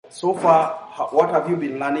So far, what have you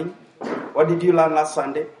been learning? What did you learn last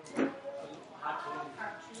Sunday?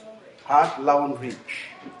 Heart laundry.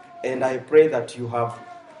 And I pray that you have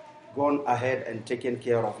gone ahead and taken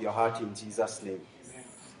care of your heart in Jesus' name.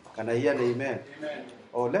 Can I hear an amen? Amen.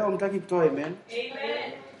 Oh, leo mtaki kutoa amen?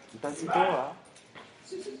 Amen. Mtazitoa?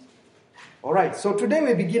 All right, so today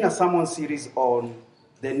we begin a sermon series on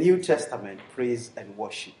the New Testament, praise and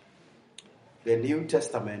worship. The New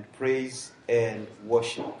Testament, praise and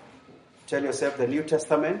worship. Tell yourself the New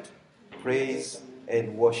Testament, praise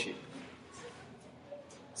and worship.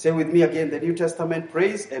 Say with me again, the New Testament,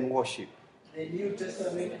 praise and worship. The New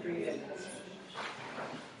Testament, praise and worship.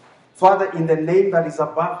 Father, in the name that is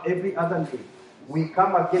above every other name, we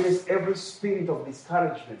come against every spirit of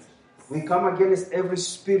discouragement. We come against every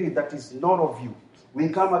spirit that is not of you. We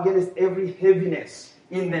come against every heaviness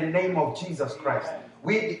in the name of Jesus Christ.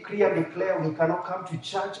 We decree and declare we cannot come to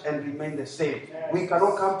church and remain the same. We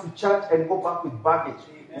cannot come to church and go back with baggage.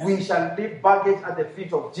 We shall leave baggage at the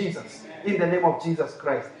feet of Jesus in the name of Jesus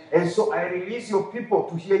Christ. And so I release your people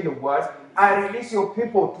to hear your words. I release your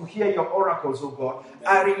people to hear your oracles, oh God.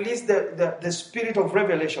 I release the spirit of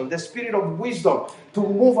revelation, the spirit of wisdom to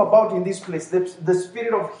move about in this place, the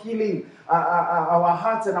spirit of healing our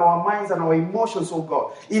hearts and our minds and our emotions, oh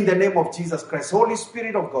God, in the name of Jesus Christ. Holy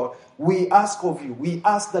Spirit of God, we ask of you, we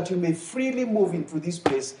ask that you may freely move into this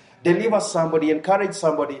place, deliver somebody, encourage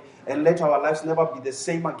somebody, and let our lives never be the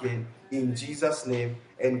same again, in Jesus' name.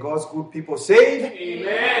 And God's good people say,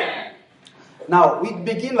 Amen. Now, we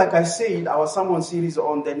begin, like I said, our sermon series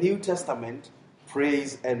on the New Testament,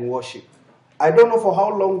 praise and worship. I don't know for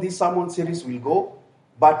how long this sermon series will go,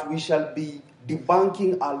 but we shall be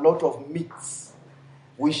debunking a lot of myths.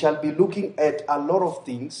 We shall be looking at a lot of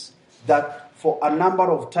things that for a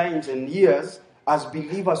number of times and years, as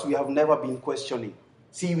believers, we have never been questioning.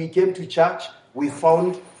 See, we came to church, we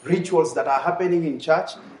found rituals that are happening in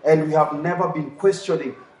church, and we have never been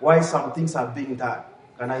questioning why some things are being done.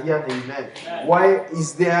 Can I hear the amen? Amen? Why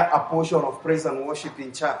is there a portion of praise and worship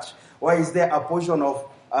in church? Why is there a portion of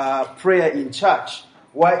prayer in church?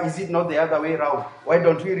 Why is it not the other way around? Why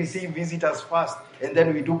don't we receive visitors first and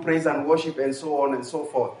then we do praise and worship and so on and so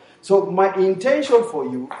forth? So my intention for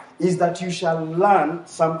you is that you shall learn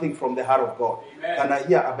something from the heart of God. Amen. Can I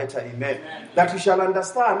hear a better amen? Amen? That you shall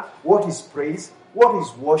understand what is praise, what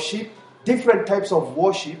is worship, different types of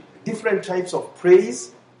worship, different types of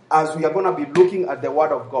praise, as we are going to be looking at the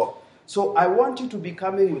Word of God. So I want you to be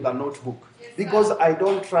coming with a notebook, because I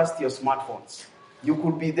don't trust your smartphones. You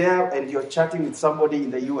could be there and you're chatting with somebody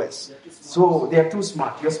in the US. So they are too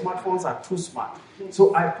smart. Your smartphones are too smart.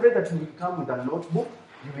 So I pray that you will come with a notebook.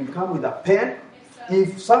 You will come with a pen.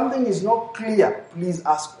 If something is not clear, please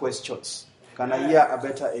ask questions. Can I hear a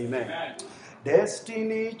better amen?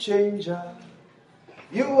 Destiny changer.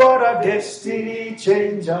 You are a destiny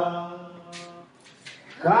changer.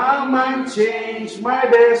 Come and change my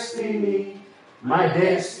destiny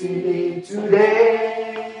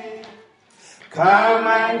today. Come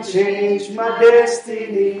and change my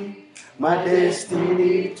destiny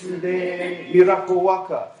today. Miracle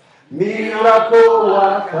worker, miracle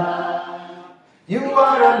worker. You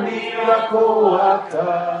are a miracle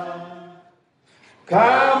worker.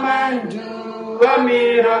 Come and do a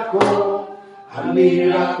miracle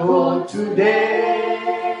today.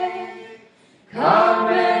 Come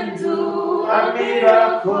and do a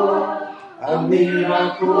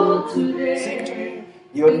miracle today. Sing to me.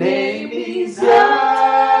 Your name is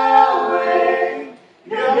Yahweh.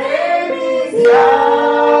 Your name is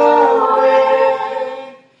Yahweh.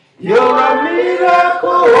 You're a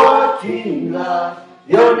miracle working God.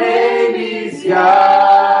 Your name is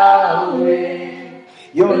Yahweh.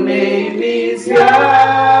 Your name is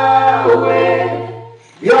Yahweh.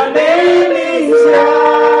 Your name is Yahweh.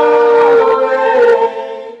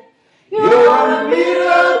 You're a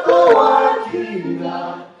miracle working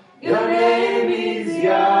God. Your name is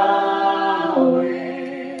Yahweh.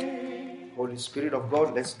 Holy Spirit of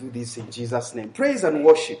God, let's do this in Jesus' name. Praise and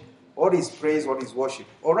worship. What is praise? What is worship?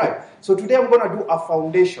 All right. So today I'm going to do a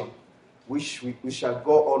foundation which we shall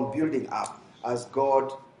go on building up as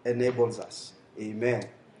God enables us. Amen.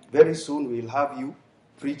 Very soon we'll have you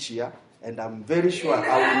preach here, and I'm very sure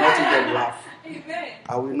I will not even laugh. Amen.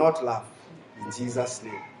 I will not laugh in Jesus'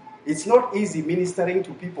 name. It's not easy ministering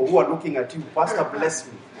to people who are looking at you. Pastor, bless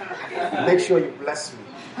me. Make sure you bless me.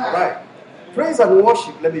 All right. Praise and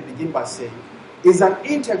worship, let me begin by saying, is an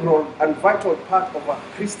integral and vital part of a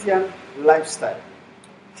Christian lifestyle.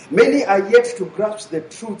 Many are yet to grasp the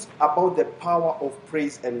truth about the power of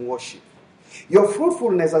praise and worship. Your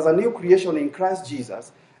fruitfulness as a new creation in Christ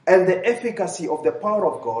Jesus and the efficacy of the power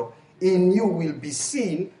of God in you will be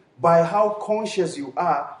seen by how conscious you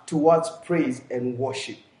are towards praise and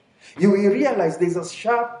worship. You will realize there's a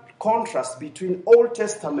sharp contrast between Old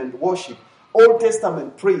Testament worship, Old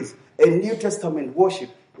Testament praise, and New Testament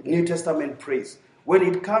worship, New Testament praise. When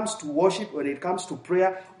it comes to worship, when it comes to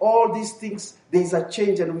prayer, all these things, there's a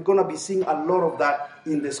change, and we're going to be seeing a lot of that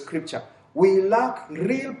in the scripture. We lack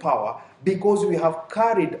real power because we have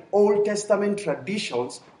carried Old Testament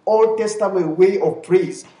traditions, Old Testament way of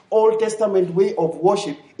praise, Old Testament way of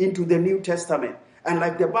worship into the New Testament. And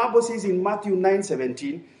like the Bible says in Matthew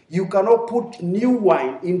 9:17, you cannot put new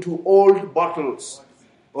wine into old bottles.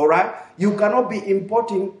 All right? You cannot be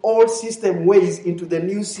importing old system ways into the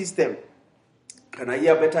new system. Can I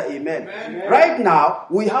hear better? Amen. Amen. Right now,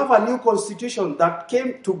 we have a new constitution that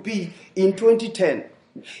came to be in 2010.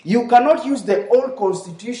 You cannot use the old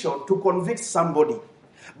constitution to convict somebody,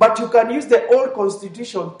 but you can use the old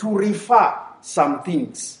constitution to refer some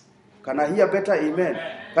things. Can I hear better? Amen.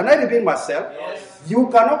 Can I repeat myself? Yes. You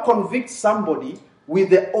cannot convict somebody with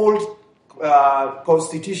the old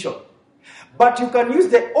constitution, but you can use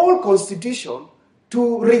the old constitution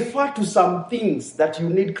to refer to some things that you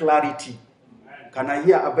need clarity. Can I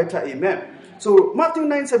hear a better amen? So Matthew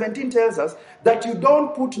 9:17 tells us that you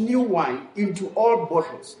don't put new wine into old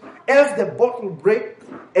bottles, else the bottle breaks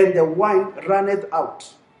and the wine runneth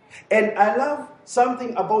out. And I love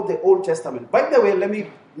something about the Old Testament. By the way, let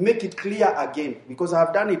me make it clear again, because I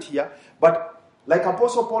have done it here. But like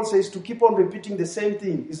Apostle Paul says, to keep on repeating the same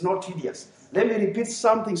thing is not tedious. Let me repeat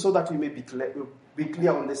something so that we may be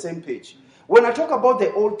clear on the same page. When I talk about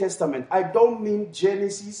the Old Testament, I don't mean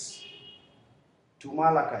Genesis to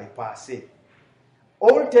Malachi per se.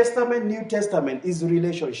 Old Testament, New Testament is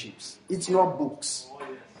relationships. It's not books.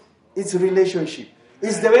 It's relationship.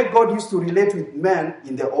 It's the way God used to relate with man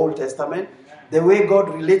in the Old Testament, the way God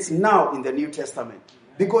relates now in the New Testament.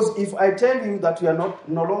 Because if I tell you that we are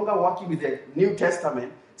no longer working with the New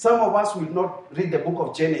Testament, some of us will not read the book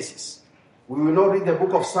of Genesis. We will not read the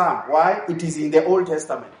book of Psalm. Why? It is in the Old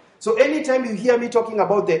Testament. So anytime you hear me talking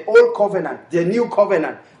about the Old Covenant, the New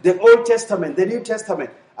Covenant, the Old Testament, the New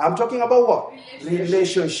Testament, I'm talking about what?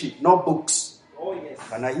 Relationship, not books. Oh, yes.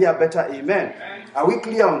 Can I hear better? Amen. Are we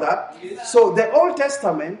clear on that? Yes. So the Old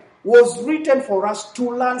Testament was written for us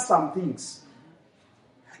to learn some things.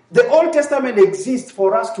 The Old Testament exists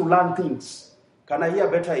for us to learn things. Can I hear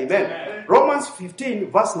better? Amen. Amen. Romans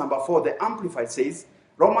 15, verse number 4, the Amplified says,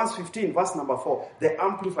 Romans 15, verse number 4, the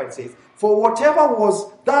Amplified says, for whatever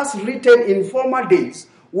was thus written in former days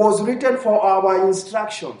was written for our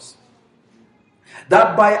instructions,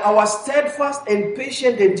 that by our steadfast and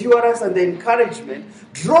patient endurance and encouragement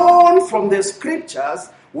drawn from the scriptures,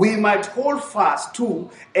 we might hold fast to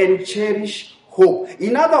and cherish hope.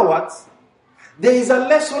 In other words, there is a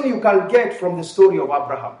lesson you can get from the story of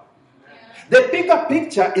Abraham. The bigger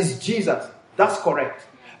picture is Jesus. That's correct.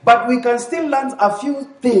 But we can still learn a few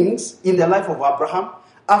things in the life of Abraham,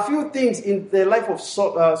 a few things in the life of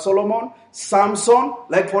Solomon, Samson.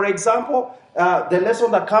 Like, for example, the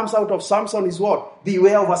lesson that comes out of Samson is what?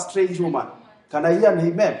 Beware of a strange woman. Can I hear an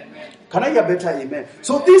amen? Amen. Can I hear better amen?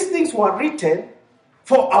 So these things were written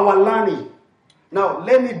for our learning. Now,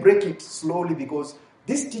 let me break it slowly, because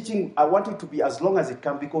this teaching, I want it to be as long as it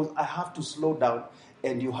can, because I have to slow down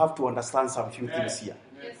and you have to understand some few things here.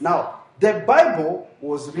 Yes. Now, the Bible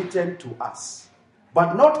was written to us,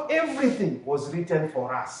 but not everything was written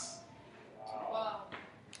for us. Wow.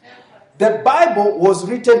 The Bible was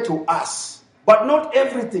written to us, but not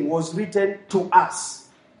everything was written to us.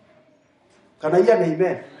 Can I hear an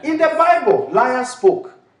amen? In the Bible, liars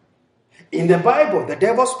spoke. In the Bible, the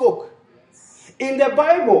devil spoke. In the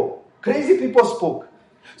Bible, crazy people spoke.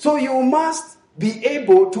 So you must be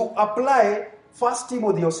able to apply 1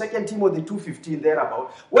 Timothy or 2 Timothy 2:15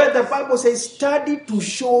 thereabout, where the Bible says, study to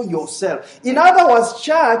show yourself. In other words,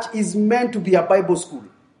 church is meant to be a Bible school.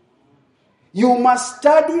 You must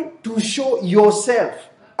study to show yourself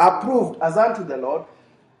approved as unto the Lord,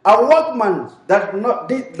 a workman that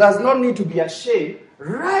does not need to be ashamed,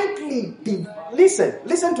 rightly,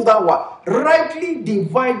 listen to that word, rightly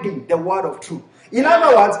dividing the word of truth. In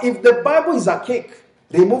other words, if the Bible is a cake,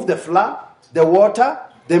 remove the flour, the water,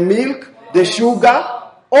 the milk, the sugar,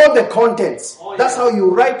 all the contents. That's how you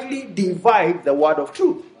rightly divide the word of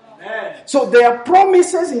truth. So there are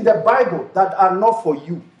promises in the Bible that are not for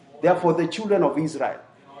you. They are for the children of Israel.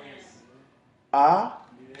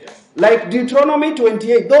 Like Deuteronomy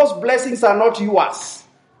 28, those blessings are not yours.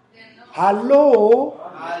 Hello?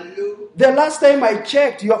 The last time I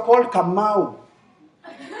checked, you are called Kamau.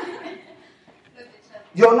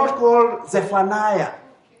 You're not called Zephaniah.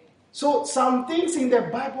 So some things in the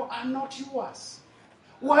Bible are not yours.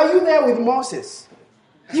 Were you there with Moses?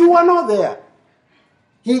 You were not there.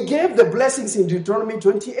 He gave the blessings in Deuteronomy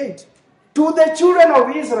 28 to the children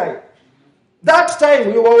of Israel. That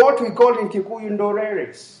time we were what we call in Kikuyu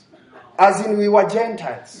Ndoreres, as in we were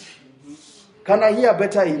Gentiles. Can I hear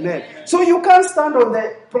better amen? So you can't stand on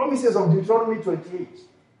the promises of Deuteronomy 28.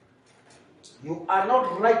 You are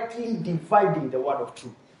not rightly dividing the word of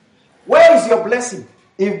truth. Where is your blessing?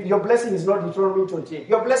 If your blessing is not Deuteronomy 28,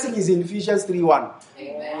 your blessing is in Ephesians 3:1.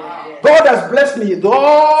 Amen. God has blessed me with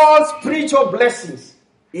all spiritual blessings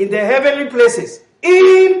in the heavenly places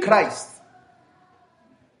in Christ.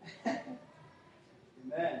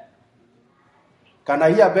 Amen. Can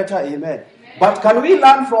I hear better? Amen. But can we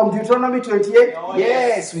learn from Deuteronomy 28? Oh,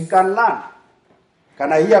 yes, we can learn.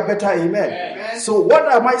 Can I hear better? Amen. Amen. So what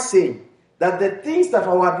am I saying? That the things that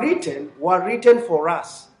were written for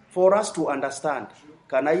us to understand.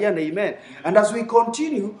 Can I hear an amen? And as we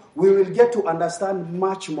continue, we will get to understand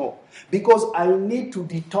much more. Because I need to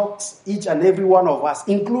detox each and every one of us,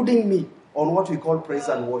 including me, on what we call praise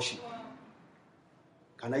and worship.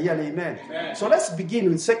 Can I hear an amen? Amen. So let's begin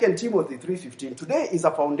with 2 Timothy 3:15. Today is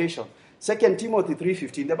a foundation. 2 Timothy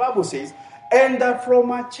 3:15. The Bible says, "And that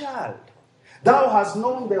from a child thou hast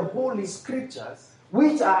known the holy scriptures,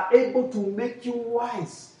 which are able to make you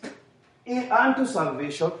wise unto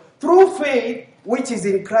salvation through faith which is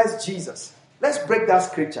in Christ Jesus." Let's break that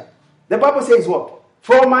scripture. The Bible says what?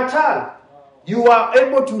 From a child, you are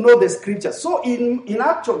able to know the scriptures. So in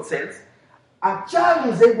actual sense, a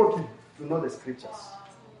child is able to know the scriptures.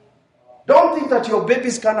 Don't think that your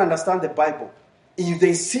babies can't understand the Bible. If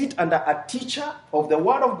they sit under a teacher of the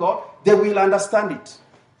Word of God, they will understand it.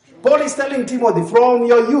 Paul is telling Timothy, from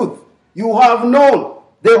your youth, you have known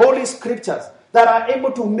the Holy Scriptures that are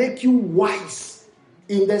able to make you wise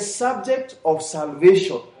in the subject of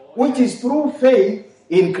salvation, which is through faith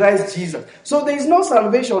in Christ Jesus. So there is no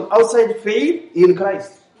salvation outside faith in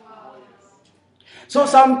Christ. So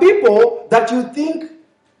some people that you think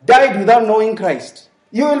died without knowing Christ,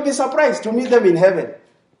 you will be surprised to meet them in heaven,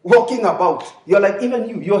 walking about. You're like,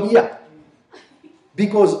 even you're here.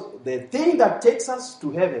 Because the thing that takes us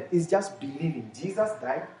to heaven is just believing. Jesus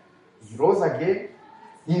died, he rose again,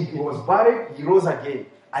 he was buried, he rose again.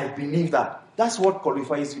 I believe that. That's what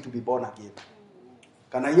qualifies you to be born again.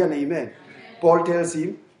 Can I hear an amen? Amen. Paul tells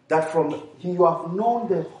him that from you have known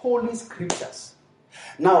the Holy Scriptures.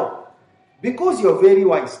 Now, because you're very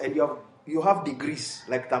wise and you have degrees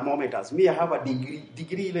like thermometers. Me, I have a degree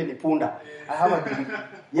even in Punda. I have a degree.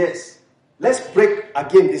 Yes. Let's break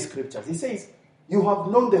again these scriptures. He says, you have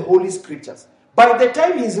known the Holy Scriptures. By the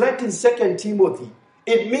time he's writing 2 Timothy,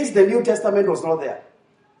 it means the New Testament was not there.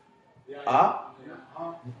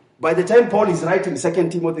 By the time Paul is writing 2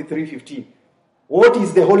 Timothy 3:15, what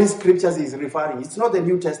is the Holy Scriptures he's referring? It's not the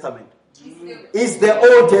New Testament. It's the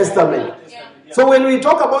Old Testament. So when we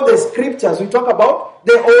talk about the Scriptures, we talk about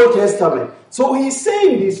the Old Testament. So he's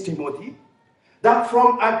saying this, Timothy, that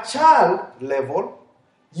from a child level,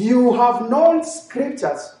 you have known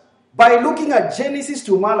Scriptures by looking at Genesis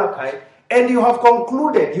to Malachi, and you have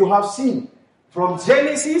concluded, you have seen, from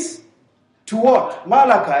Genesis to what?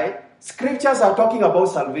 Malachi, Scriptures are talking about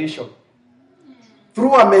salvation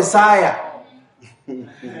through a Messiah.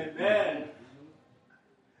 Amen.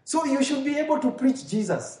 So you should be able to preach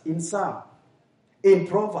Jesus in Psalm, in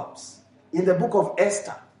Proverbs, in the book of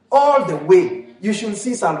Esther, all the way. You should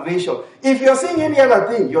see salvation. If you're saying any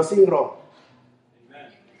other thing, you're saying wrong.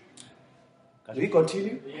 Amen. Can we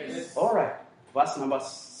continue? Yes. All right. Verse number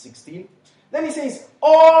 16. Then he says,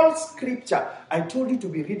 all scripture. I told you to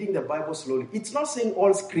be reading the Bible slowly. It's not saying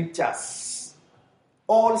all scriptures.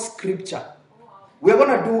 All scripture. We're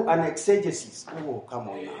going to do an exegesis. Oh, come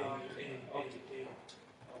on now.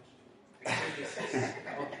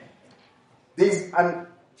 There's an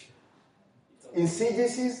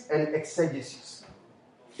exegesis and exegesis.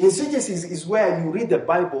 Exegesis is where you read the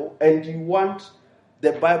Bible and you want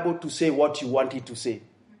the Bible to say what you want it to say.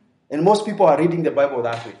 And most people are reading the Bible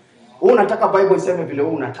that way. Unataka Bible iseme vile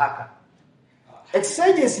unataka.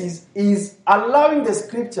 Exegesis is allowing the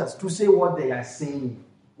scriptures to say what they are saying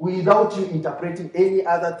without you interpreting any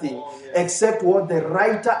other thing except what the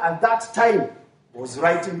writer at that time was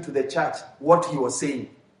writing to the church, what he was saying.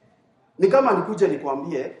 Ni kama nikuje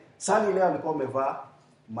nikwambie, Sally leo alikuwa amevaa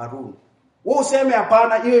maroon. Wewe useme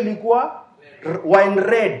hapana, hiyo ilikuwa wine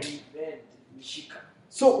red.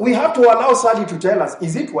 So we have to allow Sally to tell us,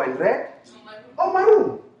 is it wine red or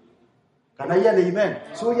maroon? Can I hear the amen?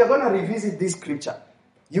 So we are going to revisit this scripture.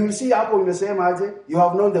 You will see hapo imesema aje, you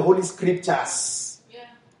have known the Holy Scriptures. Yeah.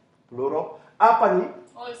 Plural. Hapa ni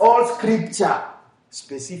all scripture.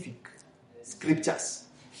 Specific. Scriptures.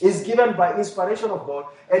 is given by inspiration of God,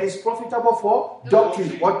 and is profitable for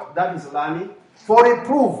doctrine. What that is learning. For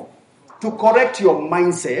reproof, to correct your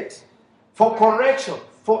mindset. For correction,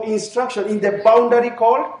 for instruction in the boundary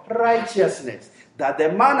called righteousness. That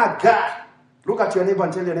the man of God, look at your neighbor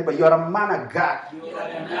and tell your neighbor, you are a man of God. You are a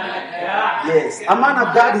man of God. Yes, a man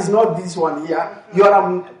of God is not this one here. You are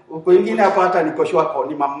a wengine hapa hata nikoshwa kwa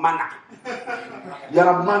ni mamana. You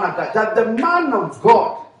are a man of God. That the man of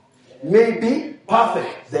God may be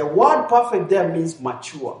perfect. The word perfect there means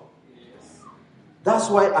mature. That's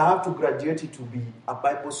why I have to graduate it to be a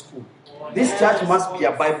Bible school. This church must be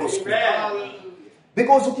a Bible school.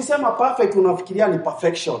 Because ukisema perfect unafikiria ni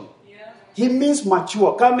perfection. He means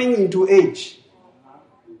mature, coming into age.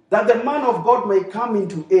 That the man of God may come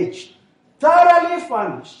into age, thoroughly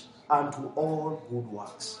furnished unto all good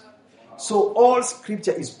works. So all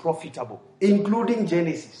scripture is profitable, including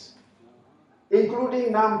Genesis,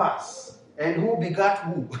 including Numbers, and who begat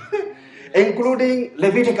who, including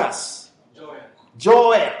Leviticus,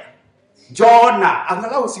 Joel, Jonah.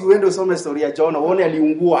 Angalau usiwende usome story ya Jonah, uone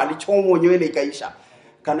aliungua, alichomwa nywele ikaisha.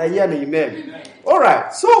 Can I hear an amen? All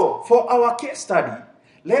right. So for our case study,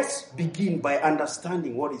 let's begin by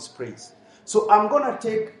understanding what is praise. So I'm going to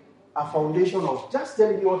take a foundation of just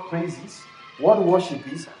telling you what praise is, what worship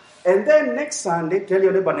is, and then next Sunday, tell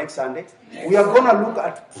your neighbor next Sunday, we are going to look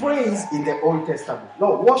at praise in the Old Testament.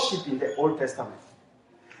 No, worship in the Old Testament.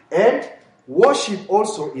 And worship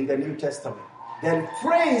also in the New Testament. Then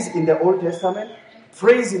praise in the Old Testament,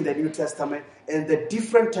 praise in the New Testament, and the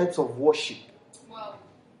different types of worship. Wow.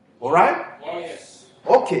 All right? Yes.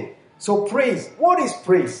 Okay. So praise. What is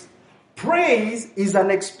praise? Praise is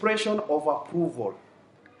an expression of approval.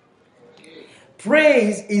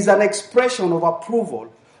 Praise is an expression of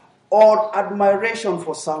approval or admiration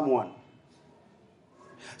for someone.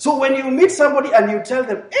 So when you meet somebody and you tell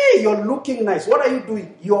them, hey, you're looking nice, what are you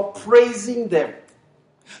doing? You're praising them.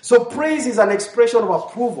 So praise is an expression of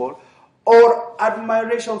approval or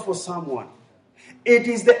admiration for someone. It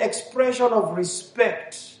is the expression of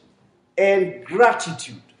respect and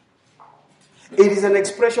gratitude. It is an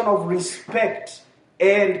expression of respect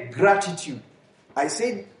and gratitude. I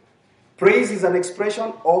said praise is an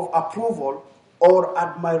expression of approval or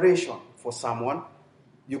admiration for someone.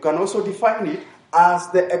 You can also define it as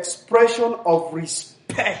the expression of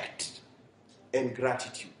respect and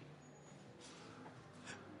gratitude.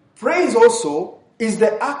 Praise also is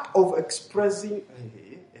the act of expressing,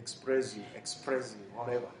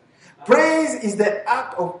 whatever. Praise is the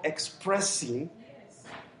act of expressing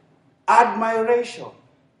admiration,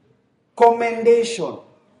 commendation,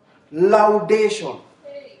 laudation.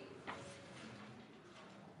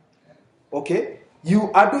 Okay?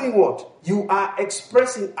 You are doing what? You are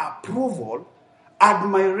expressing approval,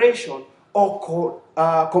 admiration, or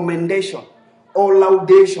commendation, or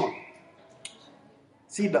laudation.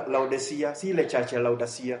 See the Laodicea, see the church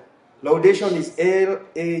Laodicea. Laudation is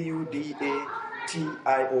L-A-U-D-A-T-I-O-N.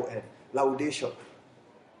 Laudation.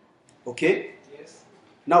 Okay? Yes.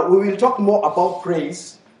 Now we will talk more about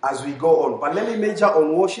praise as we go on. But let me major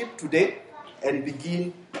on worship today and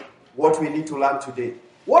begin what we need to learn today.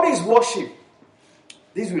 What is worship?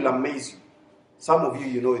 This will amaze you. Some of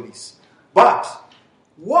you know this. But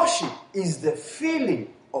worship is the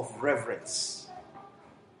feeling of reverence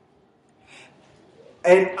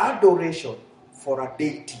and adoration for a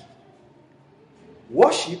deity.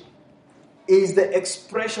 Worship is the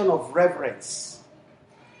expression of reverence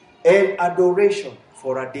and adoration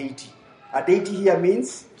for a deity. A deity here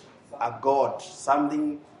means a god,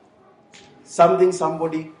 something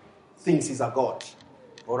somebody thinks is a god.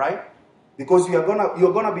 All right? Because you're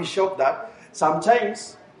gonna be shocked that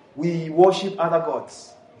sometimes we worship other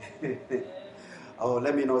gods. Oh,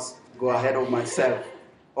 let me not go ahead of myself.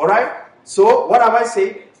 All right? So, what have I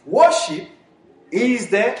said? Worship is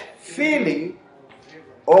the feeling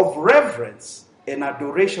of reverence and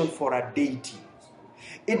adoration for a deity.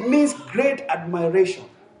 It means great admiration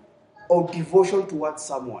or devotion towards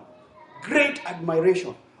someone. Great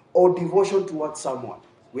admiration or devotion towards someone.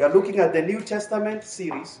 We are looking at the New Testament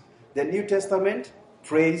series, the New Testament,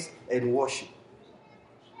 praise and worship.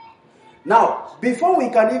 Now, before we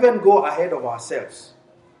can even go ahead of ourselves,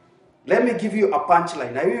 let me give you a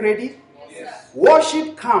punchline. Are you ready? Yes.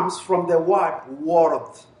 Worship comes from the word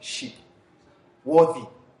worthship. Worthy.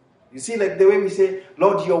 You see, like the way we say,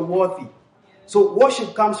 Lord, you're worthy. So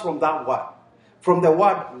worship comes from that word. From the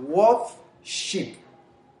word worthship.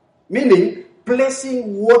 Meaning,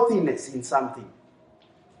 placing worthiness in something.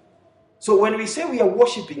 So when we say we are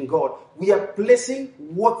worshiping God, we are placing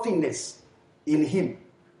worthiness in Him.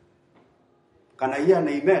 Can I hear an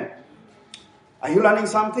amen? Are you learning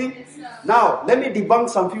something? Now, let me debunk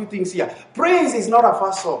some few things here. Praise is not a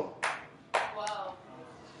fast song. Wow.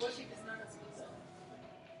 Worship is not a slow song.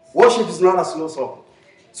 Worship is not a slow song.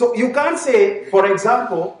 So you can't say, for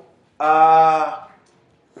example,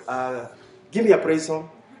 give me a praise song.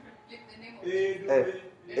 Lift the name of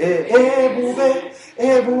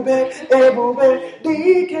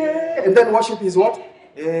And then worship is what?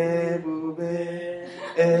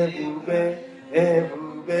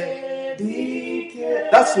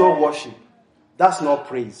 That's not worship. That's not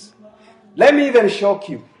praise. Let me even shock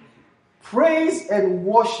you. Praise and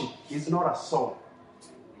worship is not a song.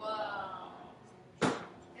 Wow.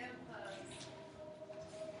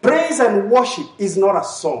 Praise and worship is not a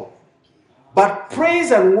song. But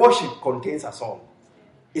praise and worship contains a song.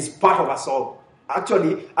 It's part of a song.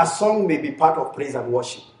 Actually, a song may be part of praise and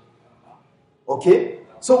worship. Okay?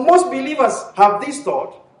 So most believers have this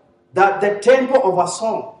thought that the tempo of a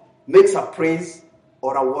song makes a praise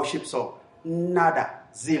or a worship song. Nada.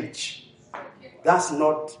 Zilch. That's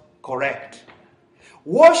not correct.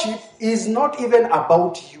 Worship is not even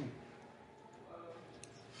about you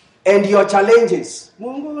and your challenges.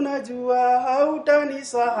 Mungu najua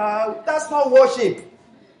hautanisahau. That's not worship.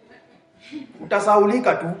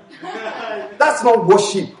 Utasaulika tu. That's not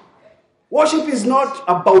worship. Worship is not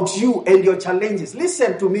about you and your challenges.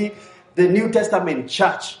 Listen to me, the New Testament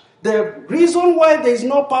church. The reason why there is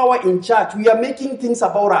no power in church, we are making things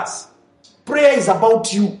about us. Prayer is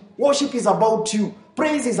about you. Worship is about you.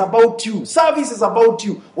 Praise is about you. Service is about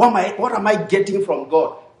you. What am I getting from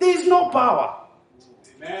God? There is no power.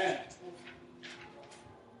 Amen.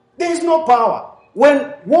 There is no power.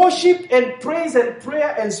 When worship and praise and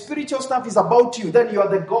prayer and spiritual stuff is about you, then you are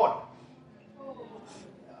the God.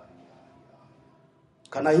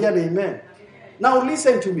 Can I hear an amen? Now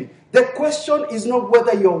listen to me. The question is not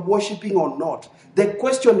whether you're worshiping or not. The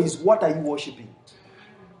question is, what are you worshiping?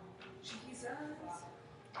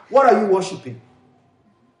 What are you worshiping?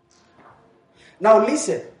 Now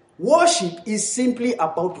listen. Worship is simply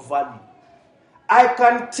about value. I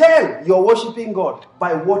can tell you're worshiping God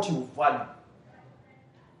by what you value.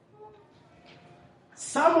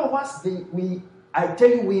 Some of us, I tell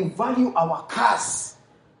you, we value our cars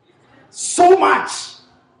so much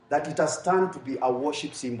that it has turned to be a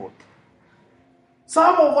worship symbol.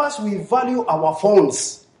 Some of us, we value our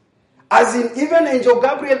phones. As in, even Angel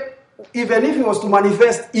Gabriel, even if he was to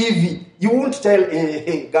manifest Evie, you won't tell,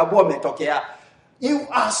 hey, Gabo ametokea. You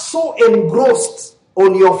are so engrossed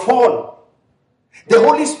on your phone. The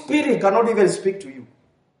Holy Spirit cannot even speak to you.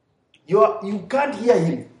 You can't hear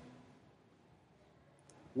him.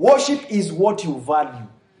 Worship is what you value.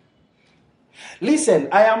 Listen,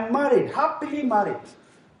 I am married, happily married.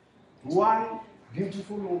 One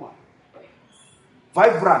beautiful woman.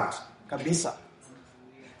 Vibrant, kabisa.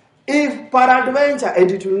 If peradventure, and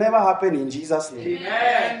it will never happen in Jesus' name.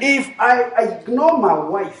 Amen. If I ignore my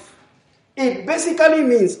wife, it basically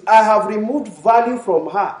means I have removed value from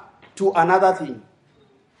her to another thing.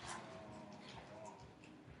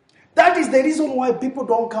 That is the reason why people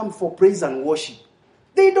don't come for praise and worship.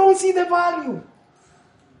 They don't see the value.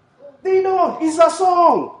 They don't. It's a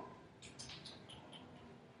song.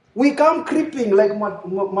 We come creeping like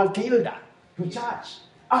Matilda to church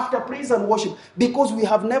after praise and worship because we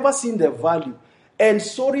have never seen the value. And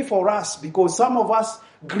sorry for us, because some of us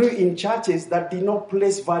grew in churches that did not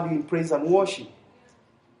place value in praise and worship.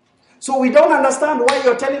 So we don't understand why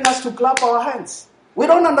you're telling us to clap our hands. We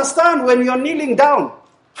don't understand when you're kneeling down.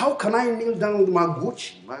 How can I kneel down with my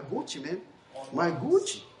Gucci? My Gucci, man. My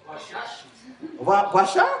Gucci.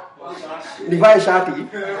 Washa? Levi Shati.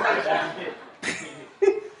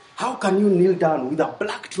 How can you kneel down with a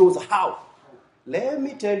black trouser? How? Let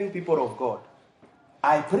me tell you, people of God,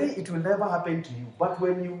 I pray it will never happen to you. But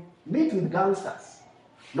when you meet with gangsters,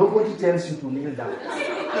 nobody tells you to kneel down.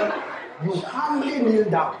 You humbly kneel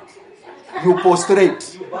down. You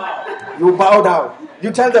prostrate. You bow down.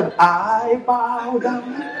 You tell them, I bow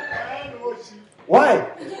down. Why?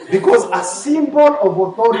 Because a symbol of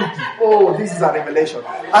authority, oh, this is a revelation.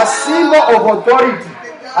 A symbol of authority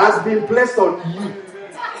has been placed on you.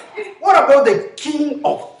 What about the King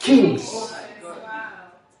of Kings?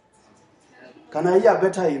 Can I hear a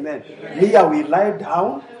better amen? Me, I will lie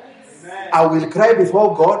down. I will cry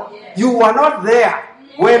before God. You were not there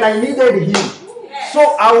when I needed him.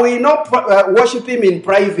 So I will not worship him in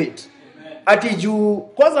private. Ati you,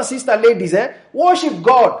 kwanza sister ladies, worship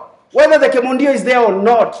God. Whether the Kemondio is there or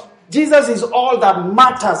not. Jesus is all that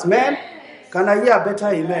matters, man. Can I hear a better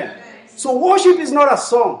amen? So worship is not a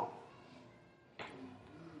song.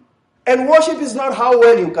 And worship is not how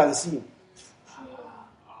well you can sing.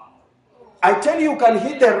 I tell you, you can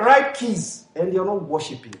hit the right keys and you're not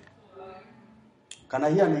worshiping. Can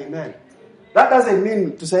I hear an amen? That doesn't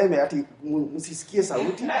mean to say ati msisikie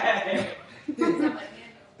sauti.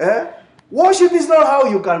 Worship is not how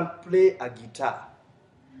you can play a guitar.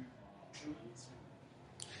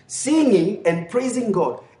 Singing and praising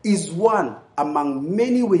God is one among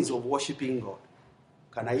many ways of worshiping God.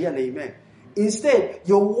 Can I hear an amen? Instead,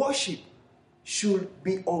 your worship should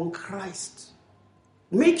be on Christ.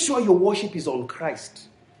 Make sure your worship is on Christ.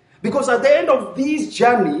 Because at the end of this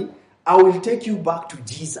journey, I will take you back to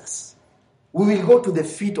Jesus. We will go to the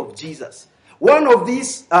feet of Jesus. One of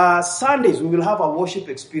these Sundays, we will have a worship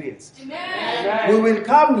experience. Amen. We will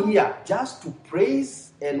come here just to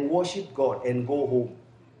praise and worship God and go home.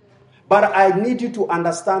 But I need you to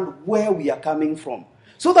understand where we are coming from.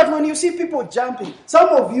 So that when you see people jumping, some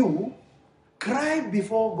of you cry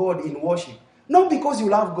before God in worship. Not because you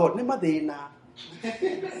love God.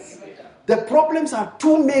 The problems are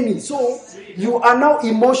too many. So you are now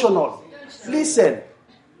emotional. Listen.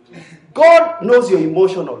 God knows you're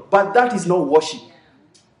emotional. But that is not worship.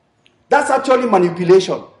 That's actually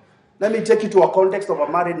manipulation. Let me take you to a context of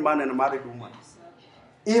a married man and a married woman.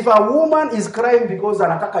 If a woman is crying because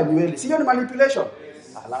anataka nywele, see your manipulation?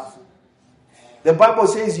 Alafu. The Bible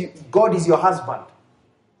says God is your husband.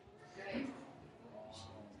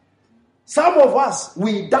 Some of us,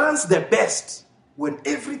 we dance the best when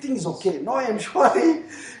everything is okay. No, I'm sure.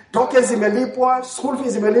 Token zimelipwa, school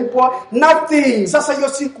fees zimelipwa, nothing. Sasa hiyo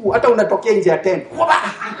siku hata unatokea nje ya tent.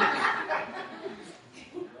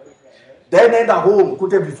 Then enda home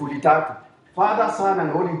kute vifuli tatu. Father, Son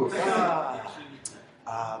and Holy Ghost.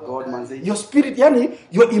 God man say your spirit, yani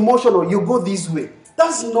you're emotional, you go this way.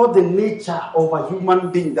 That's not the nature of a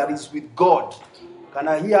human being that is with God. Can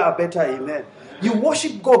I hear a better amen? You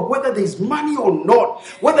worship God whether there is money or not,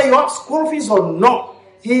 whether you have school fees or not.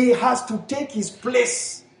 He has to take his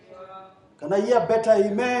place. Can I hear a better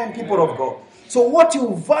amen, people of God? So what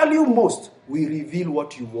you value most will reveal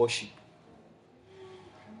what you worship.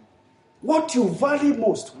 What you value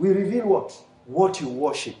most will reveal what? What you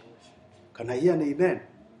worship. Can I hear an amen?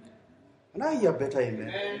 Can I hear better amen?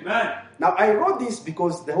 Amen. Now I wrote this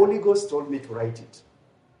because the Holy Ghost told me to write it.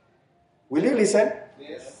 Will you listen?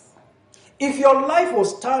 Yes. If your life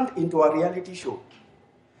was turned into a reality show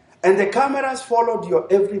and the cameras followed your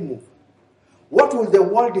every move, what will the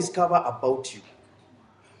world discover about you?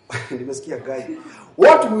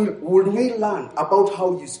 What would we learn about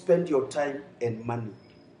how you spend your time and money?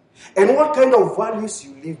 And what kind of values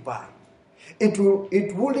you live by?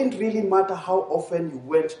 It wouldn't really matter how often you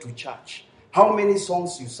went to church, how many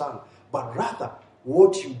songs you sang, but rather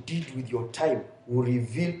what you did with your time will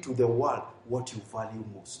reveal to the world what you value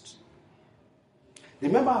most.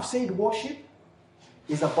 Remember, I've said worship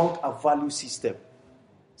is about a value system.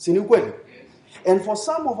 Sinikweli? And for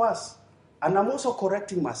some of us, and I'm also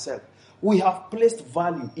correcting myself, we have placed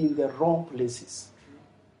value in the wrong places.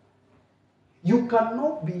 You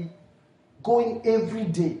cannot be going every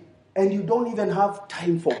day and you don't even have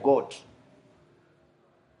time for God.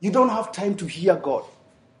 You don't have time to hear God.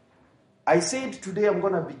 I said today I'm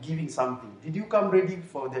going to be giving something. Did you come ready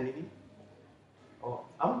for the meeting? Oh,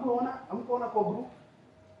 I'm going to group.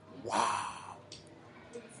 Wow.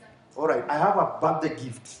 All right, I have a birthday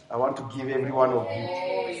gift I want to give every one of you.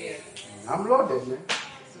 Yes. I'm loaded, man.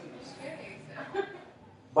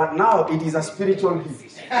 But now it is a spiritual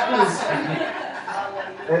gift. And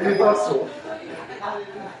it also,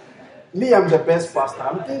 me, I'm the best pastor.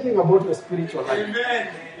 I'm thinking about your spiritual life.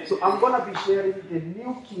 Amen. So I'm going to be sharing the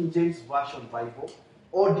New King James Version Bible,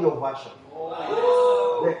 audio version.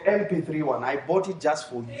 Oh. The MP3 one. I bought it just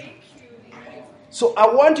for you. So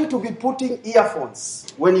I want you to be putting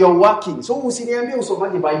earphones when you're working. So usiniambie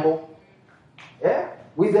usomaji Bible.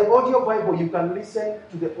 With the audio Bible, you can listen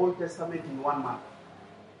to the Old Testament in 1 month.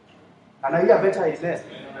 And I hear better is less.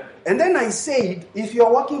 And then I said, if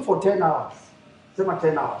you're working for 10 hours, say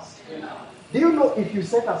 10 hours. 10 hours. Do you know if you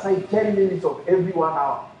set aside 10 minutes of every 1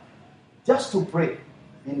 hour just to pray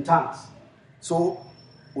in tongues? So,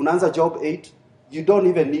 unaanza job 8, you don't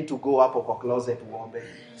even need to go up kwa closet uombe.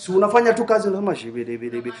 So unafanya tu kazi unasema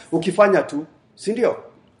shibidibidibidi. Ukifanya tu, si ndio?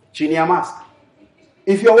 Chini ya mask.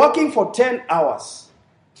 If you're working for 10 hours,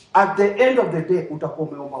 at the end of the day, utakuwa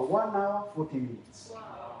umeomba 1 hour, 40 minutes. Wow.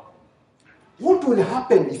 What will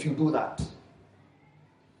happen if you do that?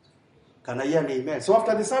 Can I hear an amen? So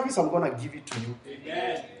after the service, I'm going to give it to you.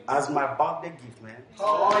 Amen. As my birthday gift, man.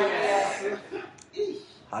 Oh, yes.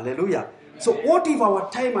 Hallelujah. So what if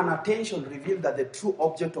our time and attention revealed that the true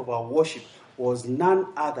object of our worship was none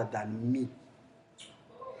other than me?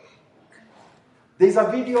 There's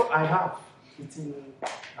a video I have. It's in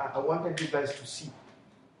I wanted you guys to see.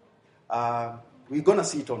 We're going to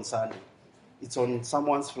see it on Sunday. It's on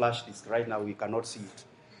someone's flash disk. Right now, we cannot see it.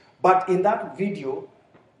 But in that video,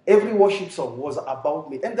 every worship song was about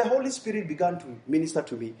me. And the Holy Spirit began to minister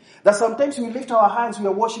to me. That sometimes we lift our hands, we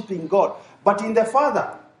are worshiping God. But in the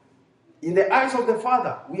Father, in the eyes of the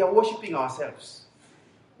Father, we are worshiping ourselves.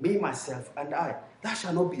 Me, myself, and I. That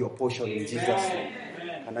shall not be your portion in Jesus' name.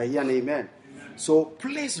 And I hear an amen. So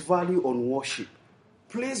place value on worship.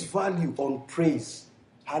 Place value on praise.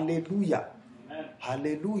 Hallelujah. Amen.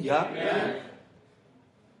 Hallelujah. Amen.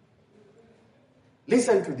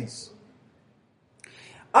 Listen to this.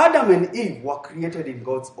 Adam and Eve were created in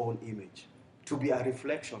God's own image to be a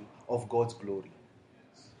reflection of God's glory.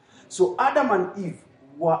 So Adam and Eve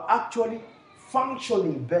were actually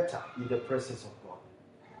functioning better in the presence of God.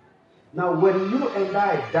 Now, when you and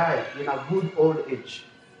I die in a good old age,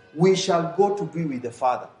 we shall go to be with the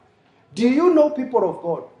Father. Do you know, people of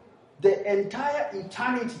God, the entire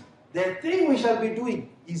eternity, the thing we shall be doing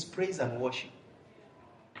is praise and worship.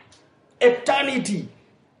 Eternity,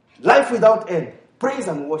 life without end, praise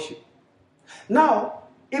and worship. Now,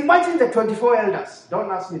 imagine the 24 elders.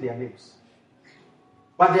 Don't ask me their names.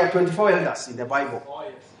 But there are 24 elders in the Bible. Oh,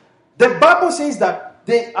 yes. The Bible says that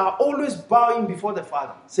they are always bowing before the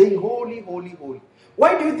Father, saying, holy, holy, holy.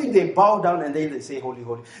 Why do you think they bow down and then they say, holy,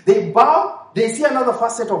 holy? They bow, they see another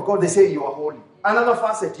facet of God, they say, you are holy. Another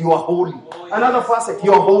facet, you are holy. Oh, yes. Another facet,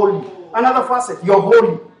 you are holy. Another facet, you are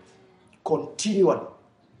holy. Continually.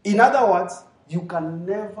 In other words, you can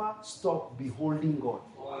never stop beholding God.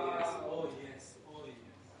 Oh, yes. Oh, yes. Oh,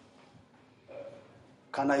 yes.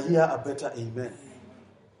 Can I hear a better amen?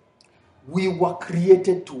 We were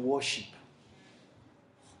created to worship.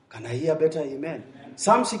 Can I hear a better amen?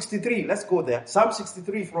 Psalm 63, let's go there. Psalm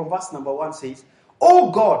 63 from verse number 1 says,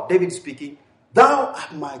 O God, David speaking, thou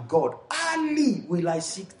art my God. Early will I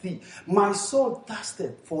seek thee. My soul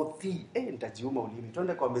thirsted for thee.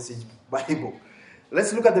 Message Bible.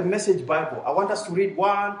 Let's look at the Message Bible. I want us to read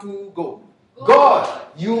 1, 2, go. God,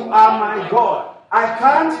 you are my God. I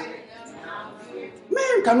can't.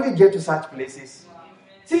 Man, can we get to such places?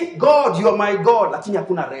 See, God, you are my God. Lakini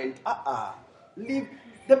hakuna rent. Leave.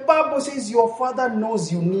 The Bible says your Father knows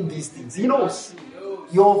you need these things. He knows.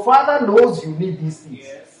 Your Father knows you need these things.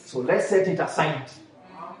 So let's set it aside.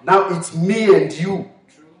 Now it's me and you.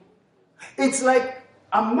 It's like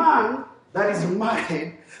a man that is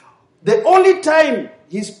married. The only time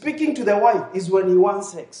he's speaking to the wife is when he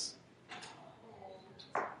wants sex.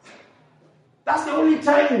 That's the only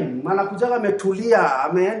time. Manakujaga ametulia,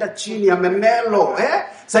 ameenda chini, amemelo.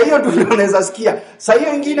 Saa hiyo tu unaweza sikia. Saa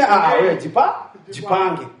hiyo ingine, wewe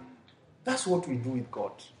jipange. That's what we do with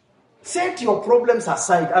God. Set your problems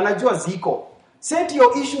aside. Anajua ziko. Set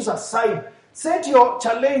your issues aside. Set your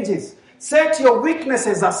challenges. Set your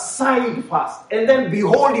weaknesses aside first. And then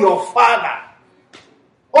behold your Father.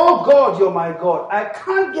 Oh God, you're my God. I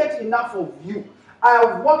can't get enough of you. I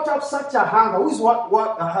have worked up such a hunger. Who's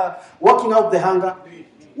working out the hunger?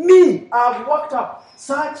 Me. I have worked up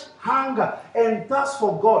such hunger and thirst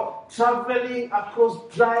for God, traveling across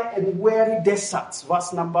dry and weary deserts.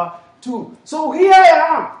 Verse number 2. So here I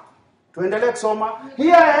am.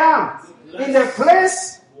 Here I am in the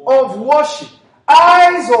place of worship,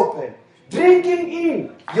 eyes open, drinking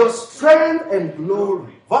in your strength and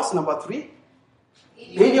glory. Verse number 3.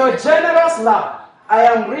 In your generous love, I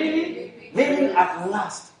am really living at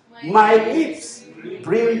last. My lips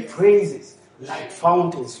bring praises like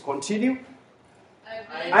fountains. Continue.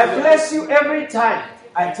 I bless you every time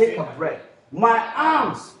I take a breath. My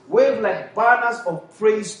arms wave like banners of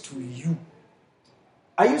praise to you.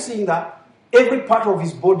 Are you seeing that? Every part of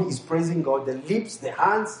his body is praising God. The lips, the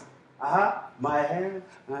hands, my hand,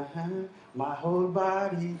 my whole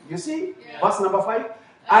body. You see? Yeah. Verse number 5.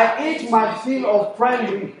 I eat my fill of prime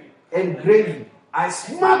rib and gravy. I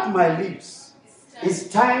smack my lips. It's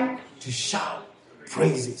time to shout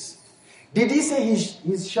praises. Did he say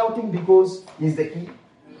he's shouting because he's the king?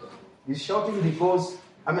 He's shouting because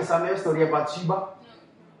I'm a story about Sheba.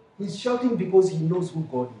 He's shouting because he knows who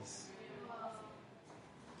God is.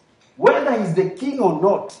 Whether he's the king or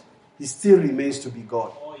not, he still remains to be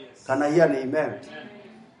God. Oh, yes. Can I hear an amen? Amen?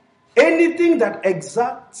 Anything that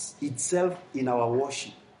exerts itself in our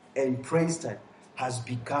worship and praise time has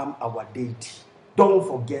become our deity. Don't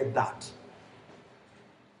forget that.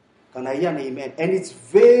 Can I hear an amen? And it's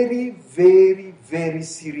very, very, very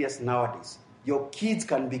serious nowadays. Your kids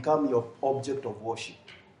can become your object of worship.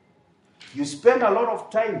 You spend a lot of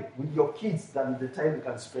time with your kids than the time you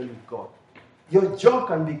can spend with God. Your job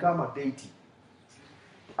can become a deity.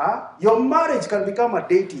 Your marriage can become a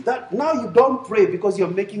deity. That now you don't pray because you're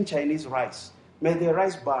making Chinese rice. May the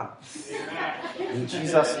rice burn. In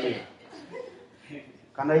Jesus' name.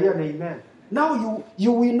 Can I hear an amen? Now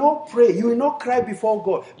you will not pray. You will not cry before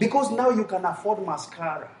God. Because now you can afford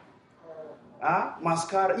mascara.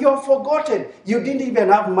 Mascara. You have forgotten. You didn't even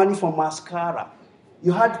have money for mascara.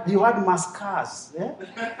 You had mascaras. Yeah?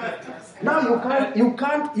 Now you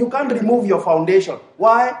can't remove your foundation.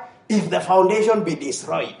 Why? If the foundation be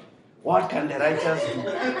destroyed, what can the righteous do?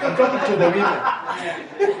 I'm talking to the women.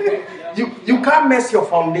 You can't mess your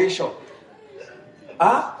foundation.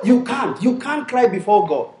 You can't cry before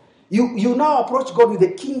God. You now approach God with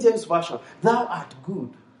the King James Version. Thou art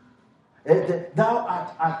good.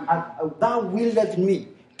 Thou willeth me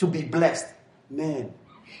to be blessed. Man,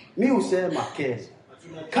 mi usema kezi.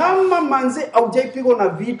 Kama manze aujaipigwa na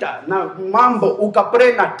vita na mambo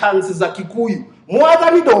ukapre na tongues za Kikuyu.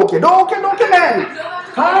 Mwadha ni doke man.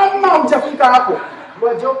 Kama hujafika hapo, you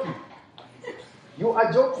are joking. You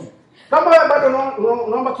are joking. Kama wewe bado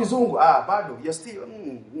unaomba kizungu, bado you're still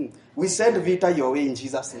we send vita your way in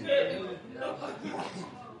Jesus name.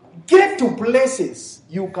 Get to places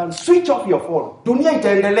you can switch off your phone. Dunia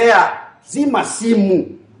itaendelea. Zima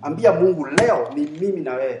simu. Ambia Mungu leo ni mimi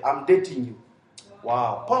na wewe. I'm dating you.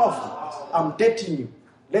 Wow, powerful. I'm dating you.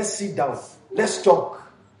 Let's sit down. Let's talk.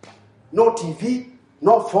 No TV,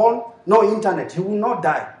 no phone, no internet. You will not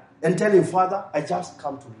die. And tell him, Father, I just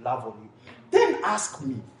come to love on you. Then ask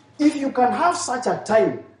me, if you can have such a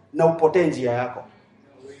time, na upotee njia yako.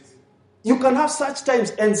 You can have such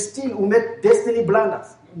times and still make destiny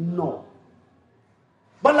blunders. No.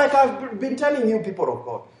 But like I've been telling you, people of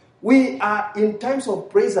God, we are in times of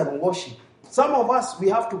praise and worship. Some of us, we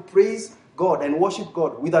have to praise God and worship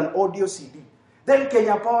God with an audio CD. Then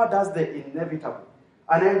Kenya Power does the inevitable.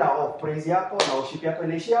 Anaenda praise yako na worship yako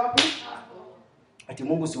inaishia wapi? Ati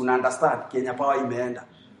Mungu si una understand. Kenya Power imeenda.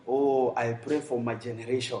 Oh, I pray for my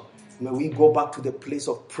generation. May we go back to the place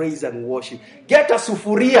of praise and worship. Get a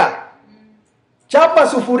sufuria. Chapa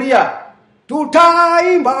sufuria.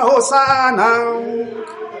 Tutaimba hosana.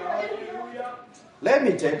 Let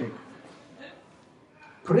me tell you.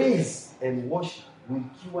 Praise and worship will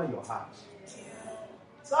cure your heart.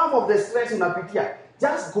 Some of the stress unapitia,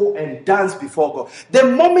 just go and dance before God. The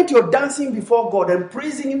moment you're dancing before God and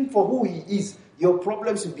praising Him for who He is, your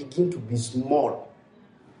problems will begin to be small.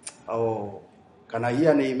 Oh, can I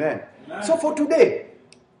hear an amen? Amen. So for today,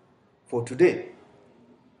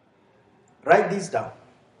 write this down.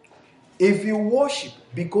 If you worship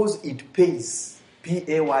because it pays,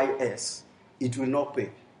 P-A-Y-S, it will not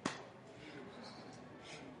pay.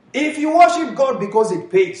 If you worship God because it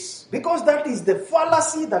pays, because that is the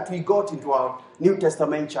fallacy that we got into our New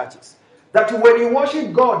Testament churches. That when you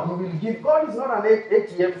worship God, He will give. God is not an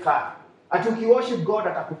ATM card. Ati ukiworship God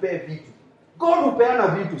atakupea vitu. God hupeana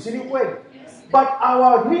vitu, si ni kweli? But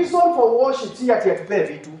our reason for worship si ati atupee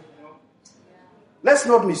vitu. Let's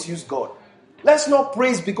not misuse God. Let's not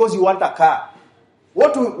praise because you want a car.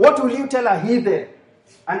 What will you tell a heathen,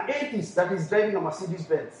 an atheist that is driving a Mercedes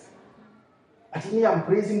Benz? I think I'm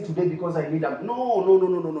praising today because I need them.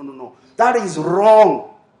 No. That is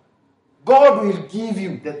wrong. God will give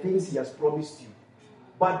you the things He has promised you.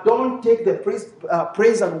 But don't take the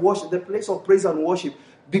praise and worship, the place of praise and worship,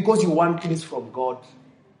 because you want things from God.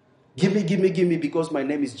 Give me, because my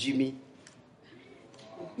name is Jimmy.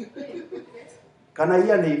 Can I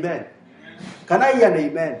hear an amen? Can I hear an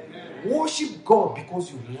amen? Worship God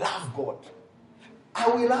because you love God. I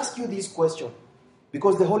will ask you this question,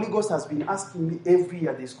 because the Holy Ghost has been asking me every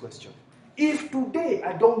year this question. If today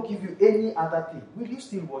I don't give you any other thing, will you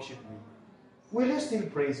still worship me? Will you still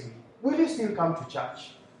praise me? Will you still come to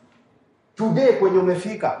church? Today, when you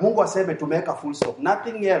umefika, Mungu aseme tumeweka full stop.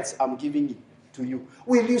 Nothing else I'm giving it to you.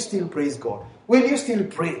 Will you still praise God? Will you still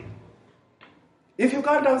pray? If you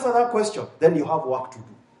can't answer that question, then you have work to do.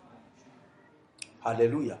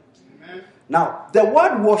 Hallelujah. Amen. Now, the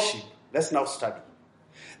word worship, let's now study.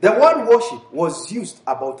 The word worship was used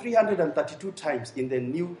about 332 times in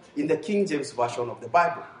the King James Version of the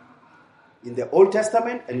Bible, in the Old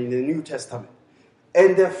Testament and in the New Testament.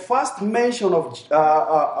 And the first mention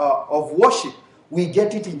of worship, we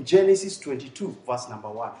get it in Genesis 22, verse number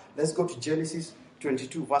 1. Let's go to Genesis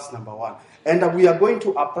 22, verse number 1. And we are going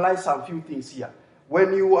to apply some few things here.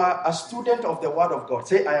 When you are a student of the Word of God,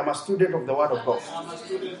 say, I am a student of the Word of God. I am a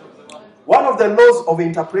student of the Word. One of the laws of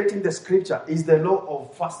interpreting the Scripture is the law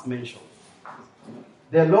of first mention.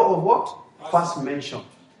 The law of what? First mention.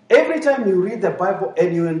 Every time you read the Bible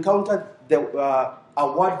and you encounter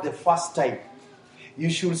a word the first time, you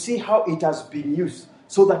should see how it has been used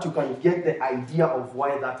so that you can get the idea of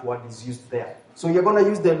why that word is used there. So you're going to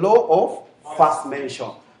use the law of first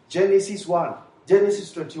mention. Genesis 1.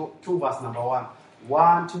 Genesis 22 verse number 1.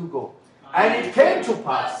 1, 2, go. And it came to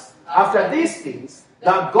pass after these things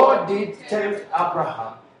that God did tempt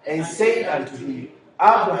Abraham and said unto him,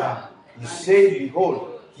 Abraham, he said,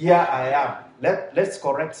 behold, here I am. Let's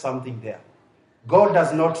correct something there. God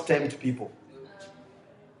does not tempt people.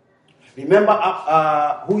 Remember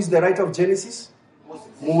who is the writer of Genesis?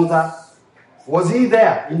 Moses. Was he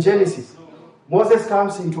there in Genesis? Moses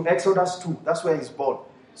comes into Exodus 2. That's where he's born.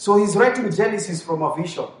 So he's writing Genesis from a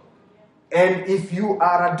vision. And if you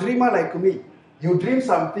are a dreamer like me, you dream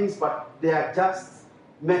some things, but they are just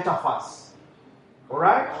metaphors.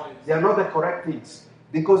 Alright? They are not the correct things.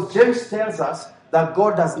 Because James tells us that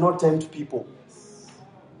God does not tempt people.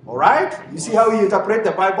 Alright? You see how we interpret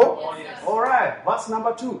the Bible? Alright, verse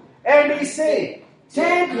number 2. And he said,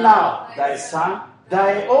 take now thy son,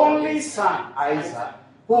 thy only son, Isaac,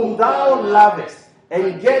 whom thou lovest,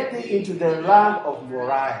 and get thee into the land of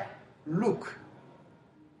Moriah. Look,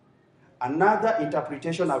 another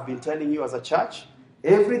interpretation I've been telling you as a church,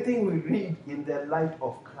 everything we read in the light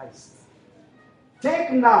of Christ.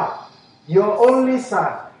 Take now your only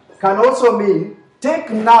son can also mean take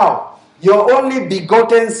now your only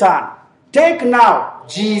begotten son. Take now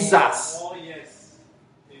Jesus. Oh, yes.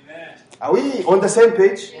 Amen. Are we on the same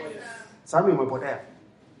page? Oh, yes. Sami umepotea.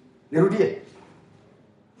 Nirudie.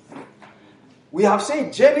 We have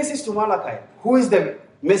said Genesis to Malachi. Who is the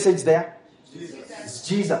message there? Jesus. It's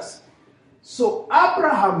Jesus. So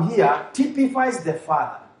Abraham here typifies the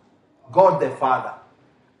Father. God the Father.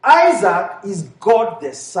 Isaac is God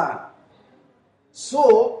the Son.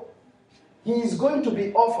 So he is going to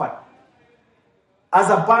be offered as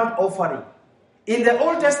a burnt offering. In the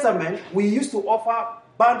Old Testament, we used to offer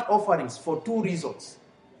burnt offerings for 2 reasons.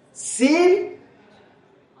 Sin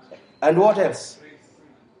and what else?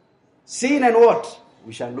 Sin and what?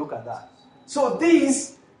 We shall look at that. So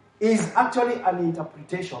this is actually an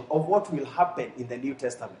interpretation of what will happen in the New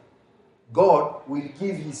Testament. God will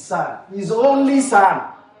give his son, his only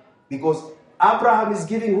son, because Abraham is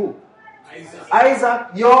giving who? Isaac,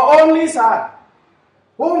 your only son,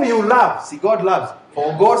 whom you love. See, God loves.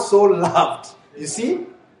 For God so loved. You see?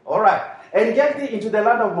 All right. And get thee into the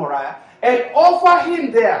land of Moriah, and offer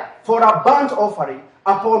him there for a burnt offering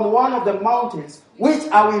upon one of the mountains, which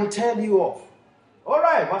I will tell you of. All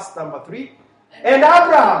right, verse number 3. And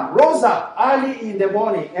Abraham rose up early in the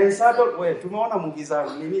morning and saddled. Wait, tumeona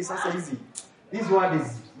mugiza nini sasa hizi. This word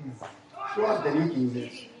is show us the New King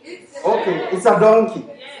James. Okay, it's a donkey.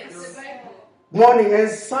 Morning and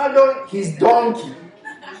saddled his donkey.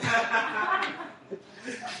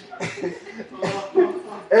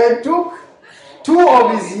 And took 2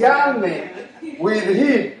 of his young men with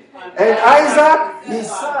him, and Isaac his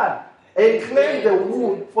son, and claimed the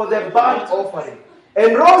wood for the burnt offering,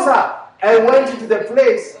 and rose up and went into the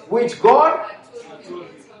place which God.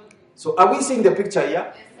 So are we seeing the picture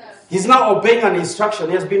here? He's now obeying an instruction.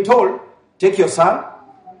 He has been told, take your son,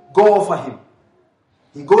 go offer him.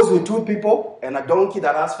 He goes with 2 people and a donkey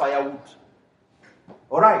that has firewood.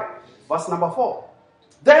 Alright, verse number 4.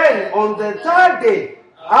 Then on the 3rd day,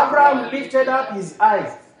 Abraham lifted up his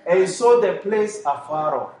eyes and saw the place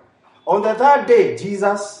afar off. On the 3rd day,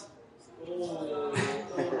 Jesus.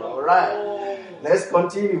 Alright, let's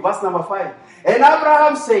continue. Verse number 5. And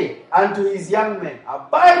Abraham said unto his young men,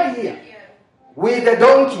 abide here with the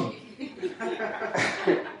donkey.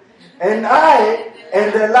 And I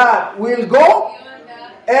and the lad will go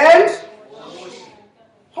and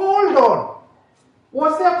hold on.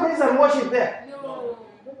 Was there praise and worship there? No.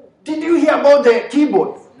 Did you hear about the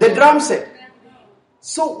keyboard, the drum set?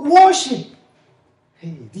 So worship,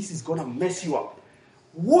 hey, this is gonna mess you up.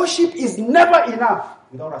 Worship is never enough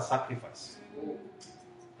without a sacrifice.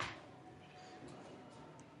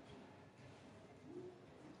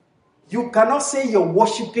 You cannot say you're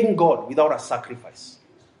worshiping God without a sacrifice.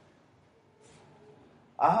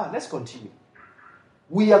 Let's continue.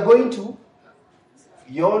 We are going to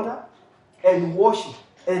yonder and worship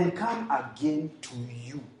and come again to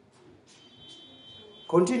you.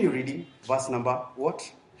 Continue reading verse number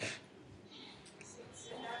what?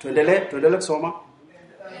 Tuendelee kusoma.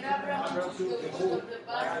 And Abraham took the wood of the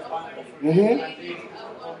burnt offering Mhm. and laid it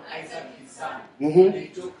upon Isaac his son. Mhm. He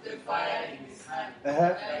took the fire in his hand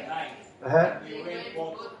Uh-huh. by night. Uh-huh. He went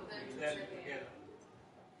both of them together.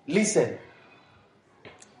 Listen,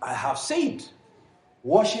 I have said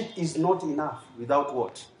worship is not enough without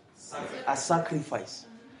what? A sacrifice.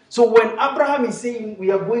 So when Abraham is saying we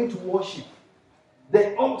are going to worship,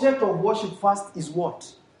 the object of worship first is what?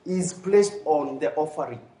 Is placed on the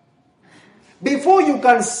offering. Before you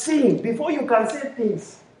can sing, before you can say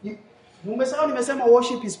things, Nimesema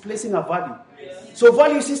worship is placing a value. So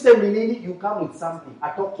value system ni nini? You come with something,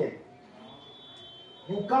 a token.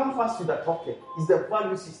 You come first with a token. It's the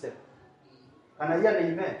value system. Can I hear the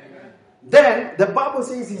amen? Then the Bible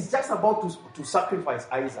says he's just about to sacrifice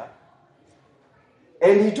Isaac.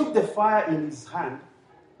 And he took the fire in his hand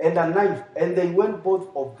and a knife, and they went both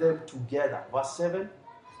of them together. Verse 7.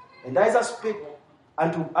 And Isaac spake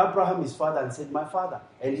unto Abraham his father and said, My father.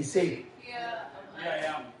 And he said, Here I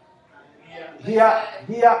am.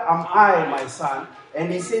 Here am I, my son.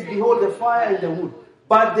 And he said, Behold the fire and the wood.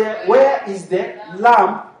 But where is the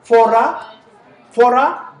lamb for a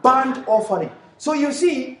burnt offering? So you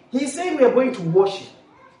see, he's saying we are going to worship.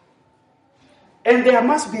 And there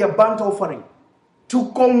must be a burnt offering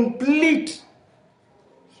to complete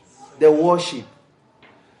the worship.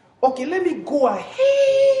 Okay, let me go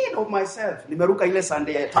ahead of myself. Nimeruka ile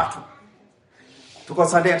Sunday ya tatu. Tuko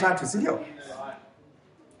Sunday ya tatu, sindio?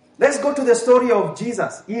 Let's go to the story of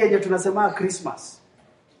Jesus. Hii yenye tunasema Christmas.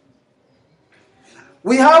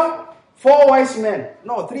 We have 3 wise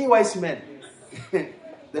men.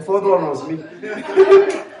 The fourth one was me.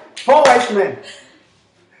 4 wise men.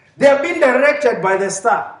 They have been directed by the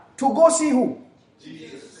star to go see who?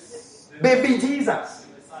 Jesus. Baby Jesus.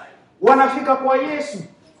 Wanafika kwa Yesu,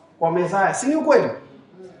 kwa Messiah. Si ni ukweli?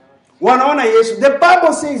 Wanaona Yesu. The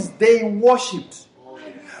Bible says they worshipped.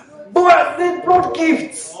 But they brought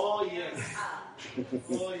gifts. Oh yes.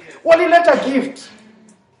 Walileta gift.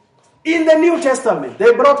 In the New Testament,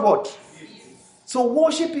 they brought what? So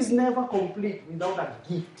worship is never complete without a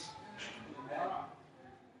gift.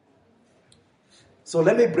 So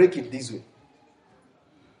let me break it this way.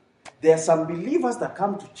 There are some believers that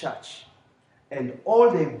come to church and all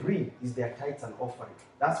they bring is their tithes and offering.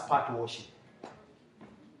 That's part worship.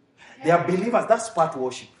 There are believers, that's part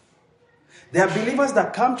worship. There are believers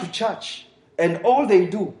that come to church and all they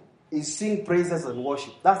do is sing praises and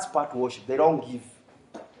worship. That's part worship. They don't give.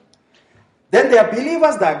 Then there are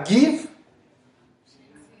believers that give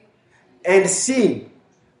and sing,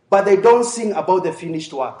 but they don't sing about the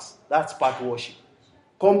finished works. That's part worship.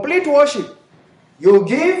 Complete worship. You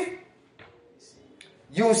give,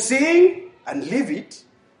 you sing and leave it,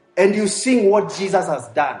 and you sing what Jesus has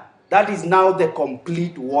done. That is now the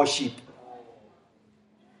complete worship.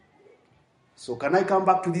 So can I come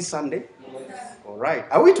back to this Sunday? Yes. All right.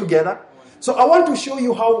 Are we together? So I want to show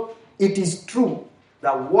you how it is true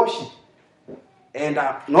that worship and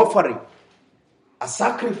an offering, a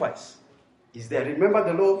sacrifice, is there. Remember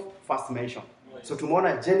the law first mentioned. So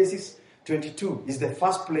tomorrow Genesis 22 is the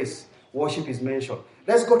first place worship is mentioned.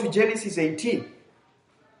 Let's go to Genesis 18.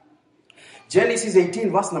 Genesis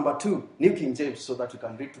 18 verse number 2. New King James so that we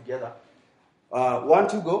can read together. 1,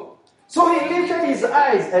 2, go. So he lifted his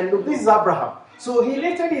eyes and looked. This is Abraham. So he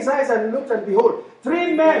lifted his eyes and looked, and behold,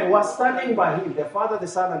 3 men were standing by him, the Father, the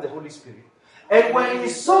Son, and the Holy Spirit. And when he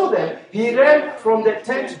saw them, he ran from the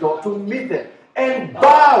tent door to meet them and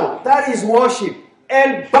bowed. That is worship.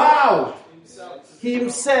 And bowed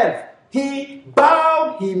himself. He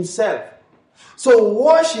bowed himself. So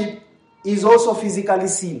worship is also physically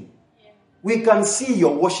seen. We can see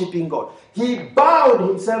you're worshiping God. He bowed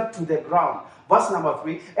himself to the ground. Verse number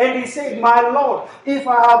 3. And he said, My Lord, if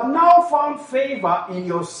I have now found favor in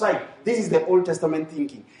your sight. This is the Old Testament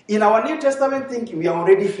thinking. In our New Testament thinking, we are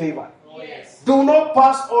already favored. Oh, yes. Do not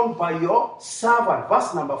pass on by your servant.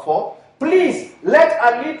 Verse number 4. Please, let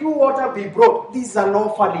a little water be brought. This is an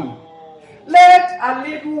offering. Let a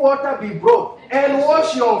little water be brought and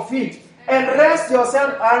wash your feet and rest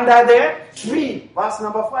yourself under the tree. Verse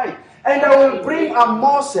number 5. And I will bring a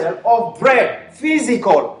morsel of bread,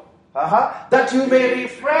 physical, that you may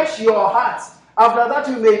refresh your hearts. After that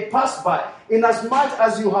you may pass by. Inasmuch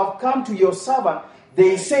as you have come to your servant,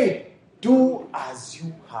 they say, do as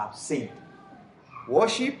you have said.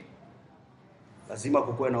 Worship, lazima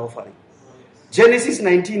kukuwe na offering. Genesis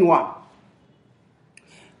 19:1.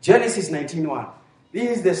 Genesis 19:1.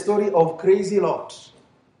 This is the story of crazy Lot.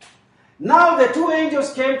 Now the 2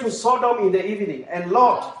 angels came to Sodom in the evening, and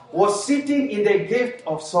Lot was sitting in the gate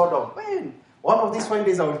of Sodom. Man, one of these fine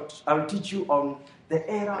days I'll teach you on the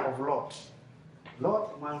era of Lot.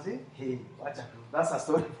 Lot, manzi, hey, that's a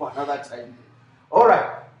story for another time. All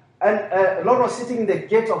right. And Lot was sitting in the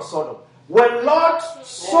gate of Sodom. When Lot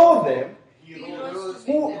saw them,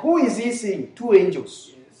 who is he seeing? 2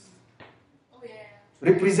 angels.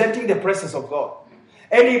 Representing the presence of God.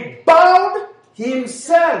 And he bowed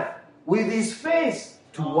himself with his face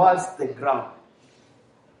towards the ground.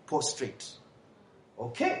 Prostrate.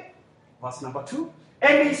 Okay. Verse number 2.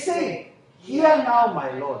 And he said, Hear now,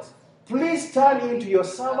 my Lord, please turn into your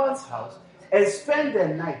servant's house and spend the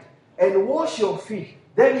night and wash your feet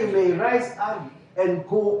Then you may rise early and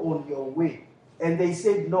go on your way. And they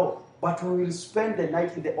said, no, but we will spend the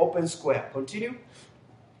night in the open square. Continue.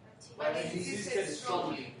 But he insisted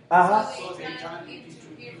strongly. Uh-huh. So they turned into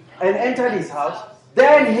him And entered his house.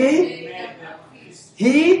 Then he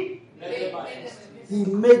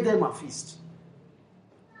made them a feast.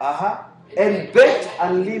 Uh-huh. And baked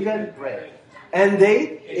unleavened bread. And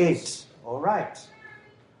they ate. All right.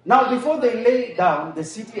 Now, before they lay down, the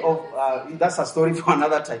city of, that's a story for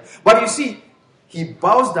another time. But you see, he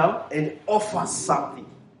bows down and offers something.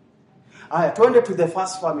 I pointed to the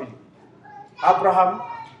first family. Abraham,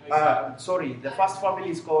 the first family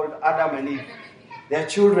is called Adam and Eve. Their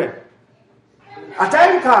children. A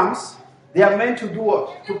time comes, they are meant to do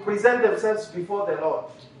what? To present themselves before the Lord.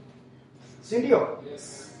 Sindio?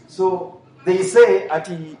 Yes. So, they say,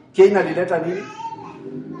 ati Cain alileta nini?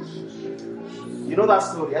 You know that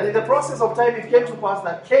story. And in the process of time, it came to pass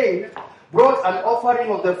that Cain brought an offering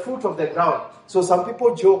of the fruit of the ground. So some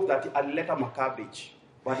people joke that alileta cabbage.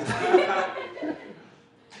 But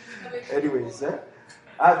anyways,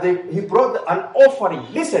 he brought an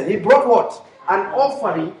offering. Listen, he brought what? An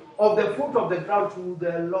offering of the fruit of the ground to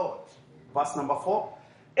the Lord. Verse number 4.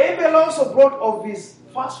 Abel also brought of his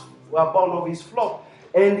first born of his flock,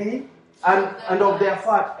 and of their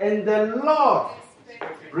fat. And the Lord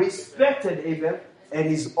respected Abel and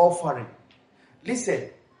his offering. Listen,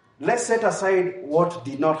 let's set aside what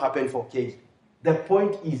did not happen for Cain. The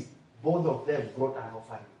point is, both of them brought an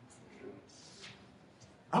offering.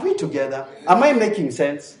 Are we together? Am I making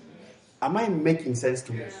sense? Am I making sense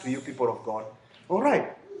to you people of God? All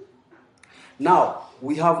right. Now,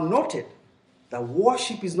 we have noted that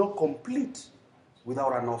worship is not complete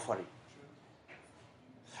without an offering.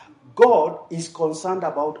 God is concerned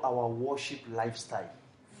about our worship lifestyle.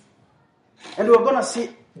 And we're going to see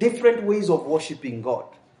different ways of worshiping God.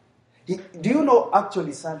 Do you know,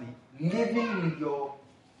 actually, Sally, living with your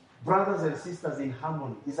brothers and sisters in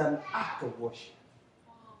harmony is an act of worship.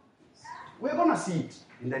 We're going to see it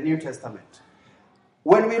in the New Testament.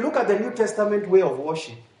 When we look at the New Testament way of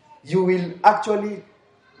worship, you will actually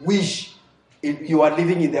wish you are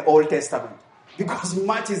living in the Old Testament, because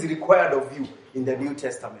much is required of you in the New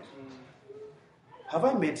Testament. Have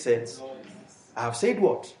I made sense? I have said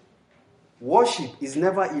what? Worship is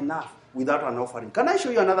never enough without an offering. Can I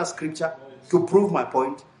show you another scripture to prove my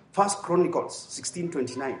point? 1 Chronicles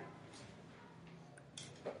 16:29.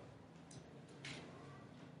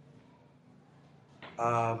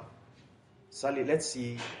 Sally, let's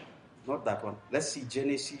see. Not that one. Let's see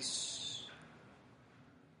Genesis.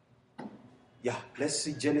 Yeah, let's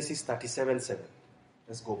see Genesis 37:7.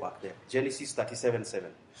 Let's go back there. Genesis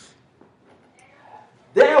 37:7.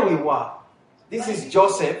 There we were. This is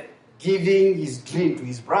Joseph giving his dream to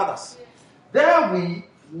his brothers. There we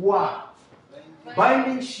were,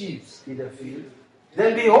 binding sheaves in the field.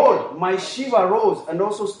 Then behold, my sheaf arose and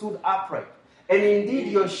also stood upright. And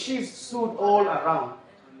indeed your sheaves stood all around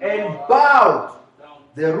and bowed.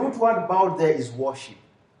 The root word bowed there is worship.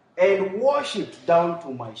 And worshipped down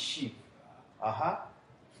to my sheep.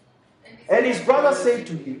 And his brother said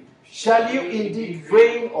to him, shall you indeed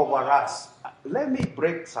reign over us? Let me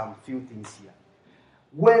break some few things here.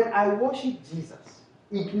 When I worship Jesus,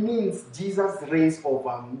 it means Jesus reigns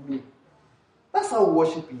over me. That's how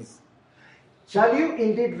worship is. Shall you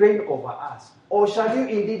indeed reign over us? Or shall you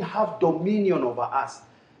indeed have dominion over us?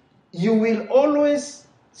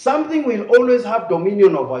 Something will always have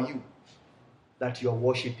dominion over you that you're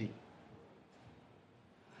worshiping.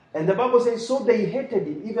 And the Bible says, so they hated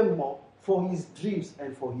him even more for his dreams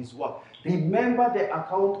and for his work. Remember the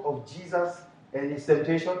account of Jesus and his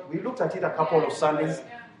temptation? We looked at it a couple of Sundays.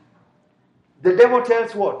 The devil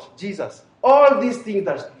tells what? Jesus. All these things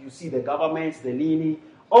that you see, the governments, the nini,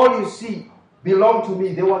 all you see belong to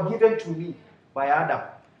me. They were given to me by Adam.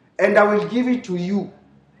 And I will give it to you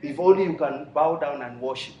if only you can bow down and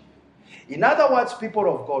worship. In other words, people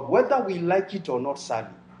of God, whether we like it or not,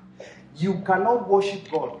 sadly, you cannot worship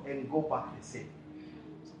God and go back the same.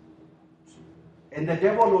 And the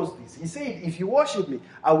devil knows this. He said, if you worship me,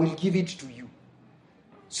 I will give it to you.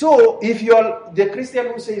 So, if you are the Christian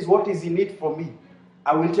who says, what is in it for me?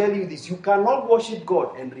 I will tell you this. You cannot worship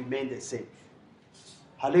God and remain the same.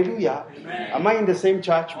 Hallelujah. Amen. Am I in the same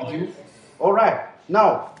church with you? All right.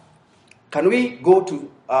 Now, can we go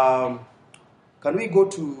to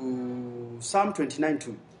Psalm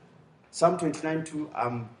 29:2? Psalm 29:2,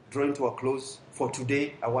 I'm drawing to a close for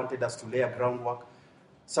today. I wanted us to lay a groundwork.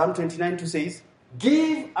 Psalm 29:2 says,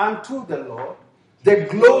 give unto the Lord the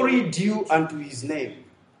glory due unto his name.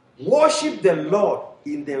 Worship the Lord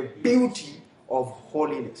in the beauty of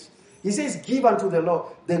holiness. He says, give unto the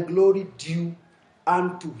Lord the glory due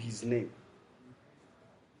unto his name.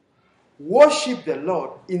 Worship the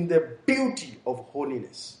Lord in the beauty of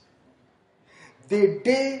holiness. The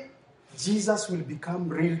day Jesus will become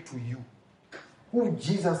real to you, who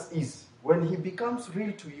Jesus is, when he becomes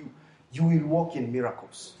real to you, you will walk in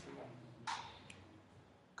miracles.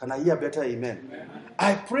 Can I hear better amen? Amen?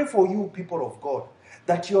 I pray for you, people of God,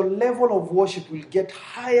 that your level of worship will get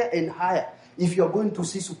higher and higher if you're going to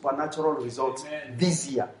see supernatural results this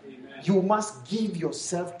year. Amen. You must give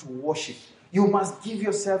yourself to worship. You must give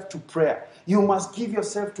yourself to prayer. You must give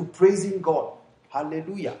yourself to praising God.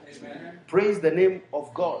 Hallelujah. Amen. Praise the name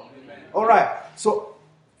of God. Amen. All right. So,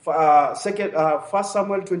 1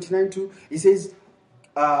 Samuel 29:2, it says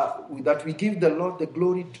that we give the Lord the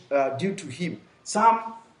glory due to him.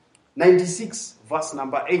 Psalm 96, verse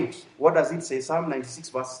number 8. What does it say? Psalm 96,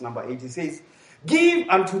 verse number 8. It says, give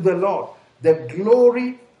unto the Lord the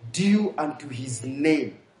glory due unto his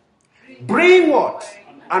name. Bring what?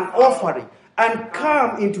 An offering, and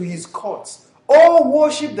come into his courts. Oh,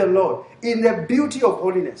 worship the Lord in the beauty of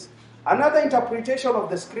holiness. Another interpretation of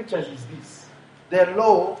the scriptures is this: the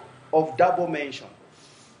law of double mention.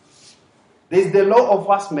 There's the law of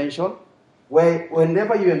first mention, where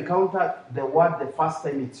whenever you encounter the word the first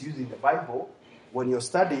time it's used in the Bible, when you're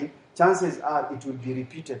studying, chances are it will be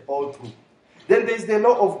repeated all through. Then there's the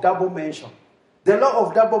law of double mention. The law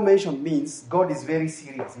of double mention means God is very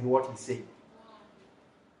serious in what he's saying.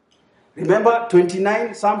 Remember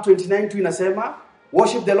Psalm 29:2 inasema,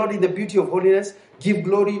 worship the Lord in the beauty of holiness, give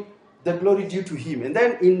glory, the glory due to him. And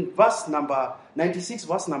then in verse number 96,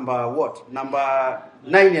 verse number what? Number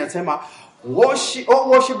 9 inasema, worship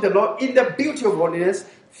the Lord in the beauty of holiness,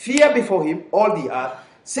 fear before him all the earth.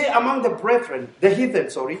 Say among the brethren, the heathen,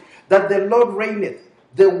 that the Lord reigneth.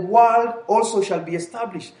 The world also shall be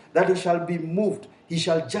established, that he shall be moved. He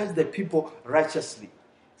shall judge the people righteously.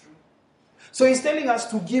 So he's telling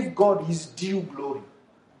us to give God his due glory.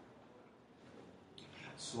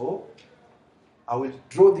 So, I will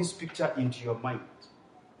draw this picture into your mind.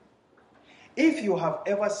 If you have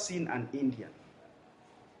ever seen an Indian,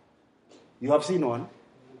 you have seen one?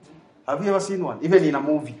 Have you ever seen one? Even in a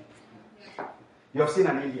movie. You have seen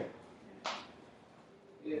an Indian.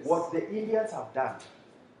 Yes. What the Indians have done,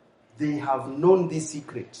 they have known this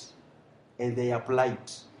secret and they apply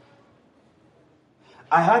it.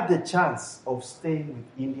 I had the chance of staying with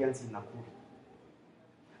Indians in Nakuru.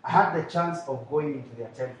 I had the chance of going into their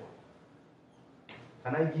temple.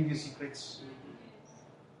 Can I give you secrets?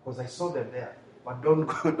 Because I saw them there. But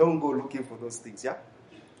don't go looking for those things, yeah?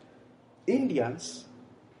 Indians,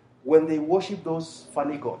 when they worship those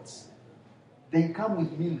funny gods, they come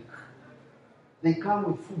with milk. They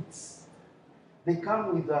come with fruits. They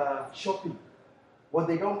come with shopping. What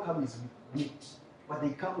they don't come is with meat. But they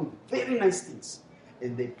come with very nice things.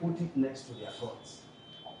 And they put it next to their gods.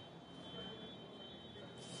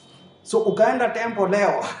 So ukaenda temple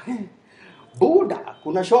leo, Buddha,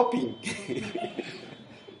 kuna shopping.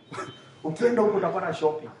 Ukienda huko utapata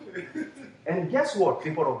shopping. And guess what,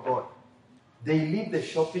 people of God? They leave the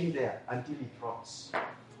shopping there until it rots.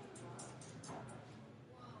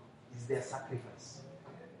 It's their sacrifice.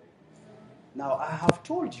 Now, I have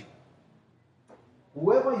told you,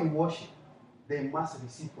 whoever you worship, they must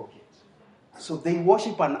reciprocate. So they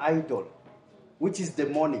worship an idol, which is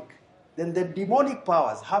demonic. Then the demonic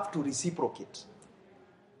powers have to reciprocate.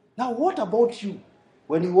 Now, what about you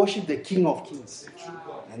when you worship the King of Kings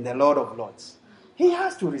and the Lord of Lords? He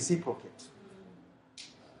has to reciprocate.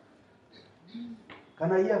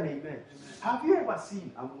 Can I hear an amen? Have you ever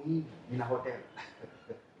seen a muhindi in a hotel?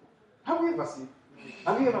 Have you ever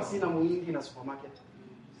seen a muhindi in a supermarket?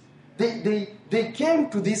 They came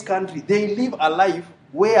to this country. They live a life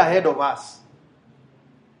way ahead of us.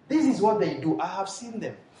 This is what they do. I have seen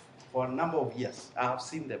them for a number of years. I have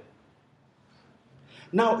seen them.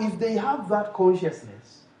 Now, if they have that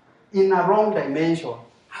consciousness in a wrong dimension,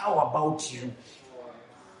 how about you?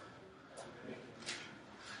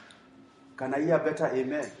 Can I hear better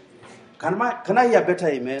amen? Can I hear better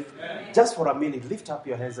amen? Amen? Just for a minute, lift up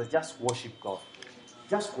your hands and just worship God.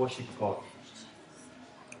 Just worship God.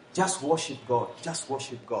 Just worship God. Just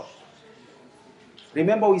worship God.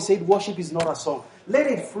 Remember we said worship is not a song. Let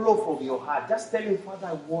it flow from your heart. Just tell him, Father,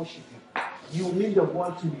 I worship you. You mean the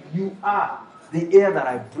world to me. You are the air that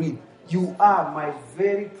I breathe. You are my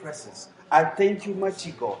very presence. I thank you,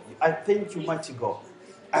 mighty God. I thank you, mighty God.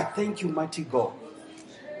 I thank you, mighty God.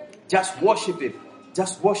 Just worship him.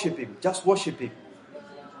 Just worship him. Just worship him.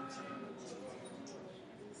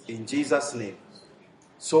 In Jesus' name.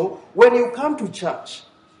 So, when you come to church,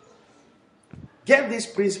 get this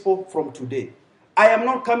principle from today. I am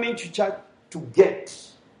not coming to church to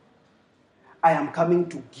get. I am coming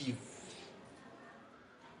to give.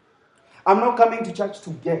 I'm not coming to church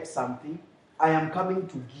to get something. I am coming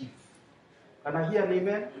to give. Can I hear an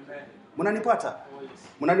amen? Munanipata?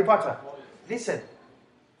 Munanipata? Listen.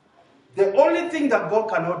 The only thing that God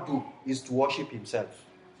cannot do is to worship himself.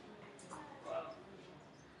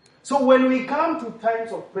 So when we come to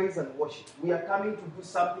times of praise and worship, we are coming to do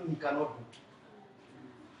something he cannot do.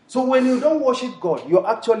 So when you don't worship God, you're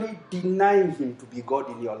actually denying him to be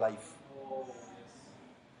God in your life.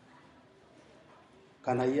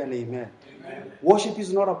 Can I hear an amen? Amen. Worship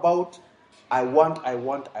is not about I want.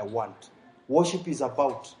 Worship is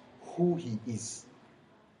about who he is.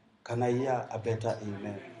 Can I hear a better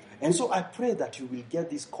amen? And so I pray that you will get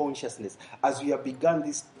this consciousness as we have begun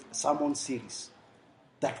this sermon series,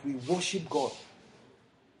 that we worship God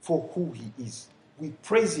for who he is. We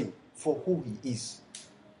praise him for who he is.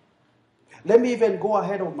 Let me even go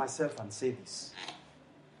ahead of myself and say this.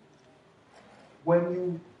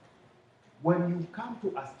 When you come to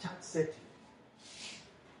a church setting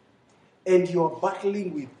and you're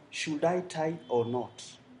battling with, should I tithe or not?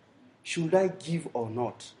 Should I give or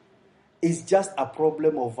not? It's just a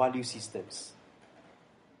problem of value systems.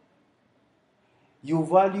 You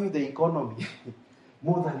value the economy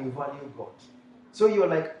more than you value God. So you're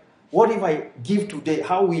like, what if I give today?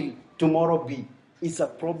 How will tomorrow be? It's a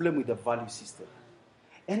problem with the value system.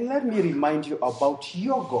 And let me remind you about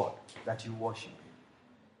your God that you worship.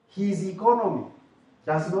 His economy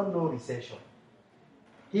does not know recession.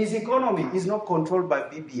 His economy is not controlled by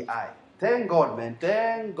BBI. Thank God, man.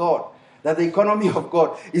 Thank God that the economy of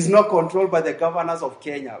God is not controlled by the governors of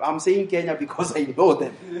Kenya. I'm saying Kenya because I know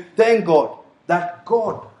them. Thank God that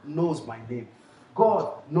God knows my name.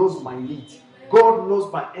 God knows my needs. God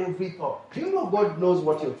knows my every thought. Do you know God knows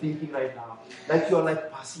what you're thinking right now? Like you're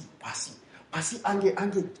like, Pasi,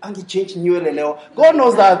 ange change nywele leo. God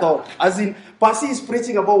knows that thought. As in, Pasi is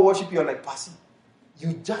preaching about worship. You're like, Pasi,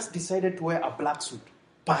 you just decided to wear a black suit.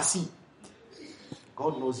 Pasi.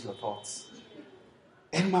 God knows your thoughts.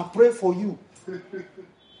 And my prayer for you,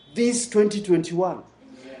 this 2021,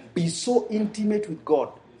 be so intimate with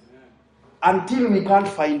God until we can't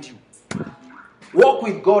find you. Walk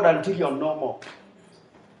with God until you're normal.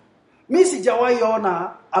 Mi sijawahi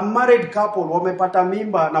ona a married couple wamepata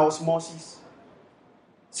mimba na osmosis.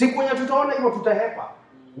 Siku yenye tutaona hivyo tutahepa.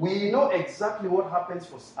 We know exactly what happens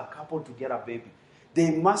for a couple to get a baby.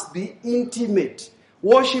 They must be intimate.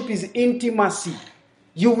 Worship is intimacy.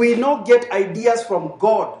 You will not get ideas from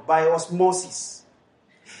God by osmosis.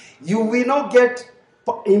 You will not get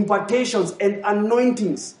impartations and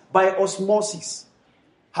anointings by osmosis.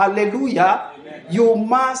 Hallelujah. Amen. You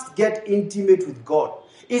must get intimate with God.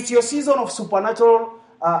 It's your season of supernatural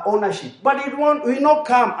ownership. But it will not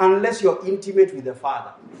come unless you're intimate with the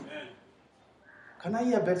Father. Amen. Can I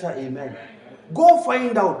hear better amen? Amen? Go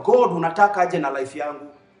find out, God, unataka aje na life yangu.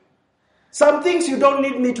 Some things you don't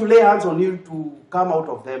need me to lay hands on you to come out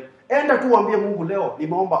of them. Enda tu uambie Mungu leo,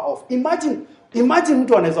 nimeomba off. Imagine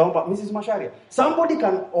mtu anaweza omba, Mrs. Masharia. Somebody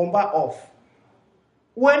can omba off.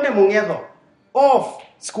 Uende Mungetho. Off.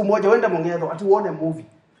 Siku moja uende Mungetho, ati uone movie.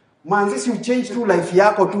 Manzi si change tu life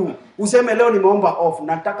yako tu. Useme leo nimeomba off,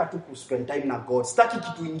 nataka tu ku spend time na God. Sitaki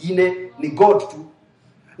kitu ingine, ni God tu.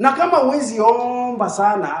 Na kama huwezi omba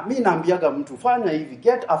sana, mimi naambiaga mtu fanya hivi,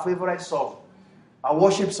 get a favorite song. A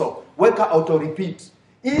worship song. Weka auto repeat.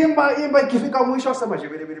 Imba ikifika mwisho sema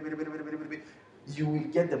you will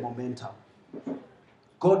get the momentum.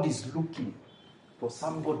 God is looking for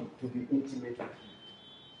somebody to be intimate with him.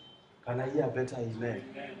 Can I hear better amen?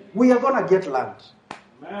 Amen. We are going to get land.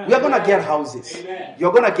 Amen. We are going to get houses. Amen.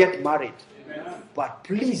 You're going to get married. Amen. But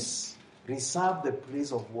please reserve the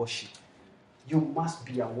place of worship. You must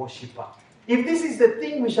be a worshiper. If this is the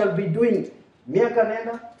thing we shall be doing, miaka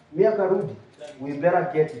nenda, miaka rudi, we better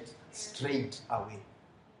get it straight away.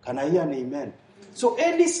 Can I hear an amen? So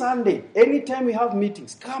any Sunday, anytime we have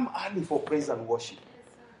meetings, come early for praise and worship.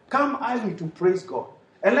 Come early to praise God.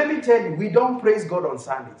 And let me tell you, we don't praise God on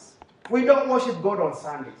Sundays. We don't worship God on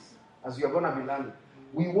Sundays, as we are going to be learning.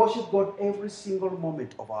 We worship God every single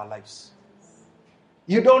moment of our lives.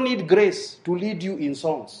 You don't need grace to lead you in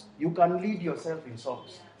songs. You can lead yourself in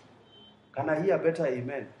songs. Can I hear better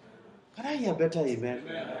amen? Can I hear better amen?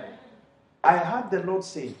 Amen. I heard the Lord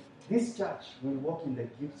say, this church will walk in the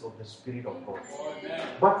gifts of the Spirit of God. Amen.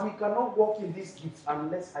 But we cannot walk in these gifts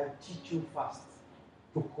unless I teach you first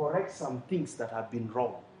to correct some things that have been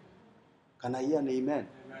wrong. Can I hear an amen?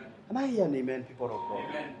 Amen. Can I hear an amen, people of God?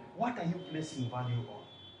 Amen. What are you placing value on?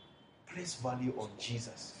 Place value on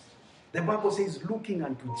Jesus. The Bible says, looking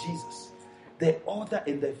unto Jesus, the author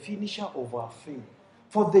and the finisher of our faith.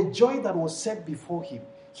 For the joy that was set before him,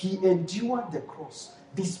 He endured the cross,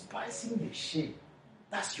 despising the shame.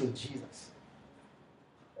 That's your Jesus.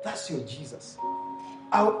 That's your Jesus.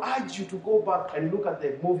 I'll urge you to go back and look at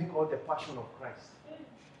the movie called The Passion of Christ.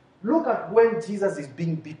 Look at when Jesus is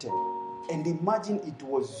being beaten and imagine it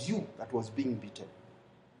was you that was being beaten.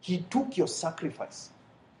 He took your sacrifice.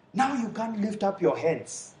 Now you can't lift up your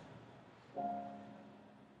hands.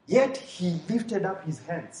 Yet he lifted up his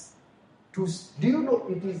hands. Do you know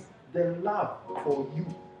it is the love for you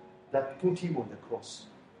that put him on the cross?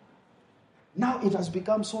 Now it has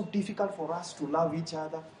become so difficult for us to love each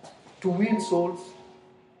other, to win souls.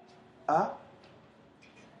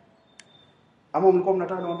 Ama mlikuwa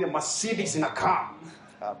mnataka niwaambie Mercedes inakaa.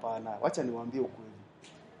 Hapana, wacha niwaambie ukweli.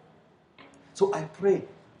 So I pray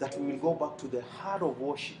that we will go back to the heart of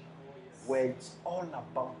worship where it's all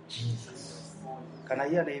about Jesus. Can I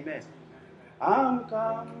hear an amen? I'm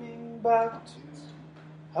coming back to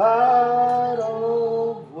heart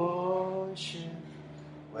of worship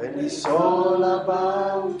when it's all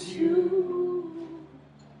about you.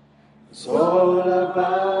 It's all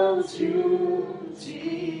about you,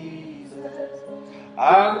 Jesus.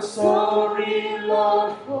 I'm sorry,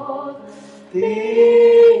 Lord, for the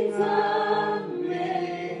things I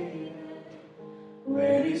made.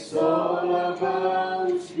 When it's all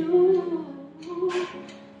about you,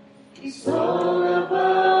 it's all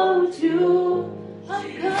about you.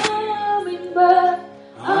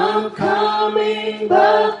 I'm coming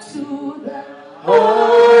back to the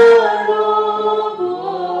heart of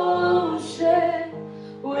worship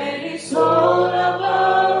when it's all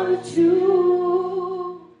about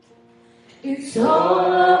you. It's all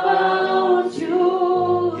about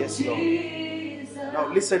you, yes, Jesus. Now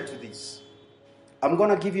listen to this. I'm going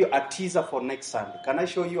to give you a teaser for next Sunday. Can I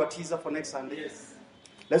show you a teaser for next Sunday? Yes.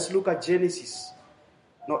 Let's look at Exodus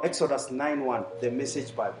 9:1, the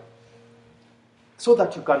Message Bible. So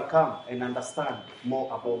that you can come and understand more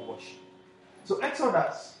about worship. So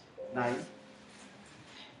Exodus 9,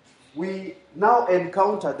 we now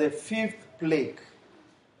encounter the 5th plague.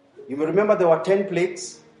 You may remember there were 10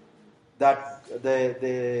 plagues that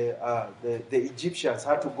the Egyptians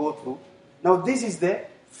had to go through. Now this is the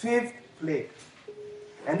 5th plague.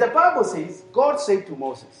 And the Bible says, God said to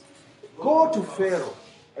Moses, go to Pharaoh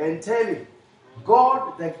and tell him,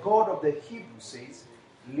 God, the God of the Hebrews says,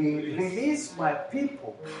 release my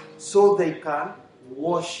people so they can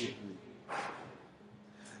worship me.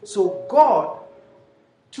 So God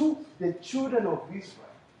took the children of Israel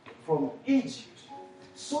from Egypt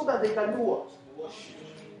so that they can do what?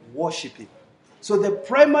 Worship him. So the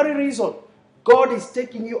primary reason God is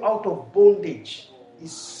taking you out of bondage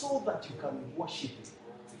is so that you can worship him.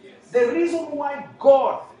 The reason why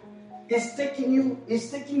God is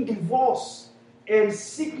taking divorce and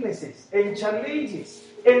sicknesses and challenges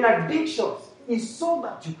and addictions is so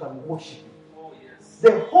that you can worship him. Oh, yes.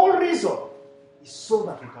 The whole reason is so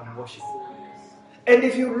that you can worship him. And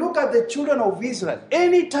if you look at the children of Israel,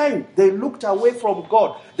 anytime they looked away from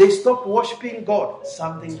God, they stopped worshiping God,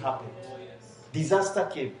 something happened. Oh, yes. Disaster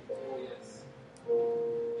came. Oh, yes.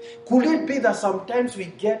 Could it be that sometimes we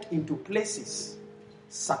get into places,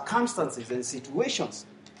 circumstances and situations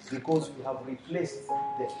because we have replaced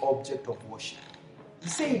the object of worship? He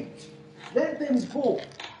said, let them go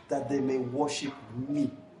that they may worship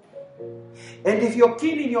me. And if you're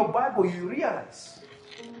keen in your Bible, you realize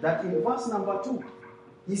that in verse number 2,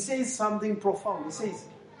 he says something profound. He says,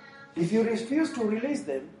 if you refuse to release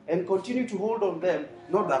them and continue to hold on them,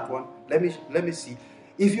 not that one, let me see.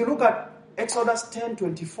 If you look at Exodus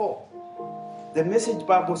 10:24, the Message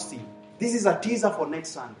Bible still, this is a teaser for next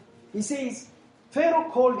Sunday. He says, Pharaoh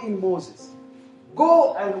called in Moses,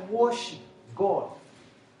 go and worship God.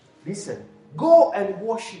 Listen, go and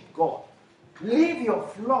worship God. Leave your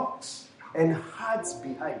flocks and herds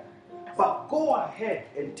behind. But go ahead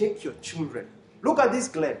and take your children. Look at this,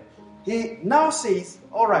 Glenn. He now says,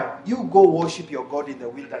 all right, you go worship your God in the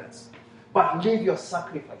wilderness. But leave your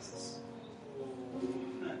sacrifices.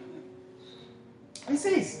 He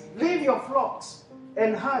says, leave your flocks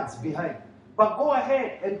and herds behind. But go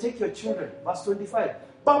ahead and take your children. Verse 25.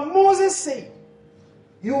 But Moses said,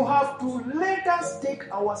 you have to let us take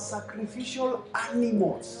our sacrificial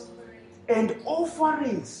animals and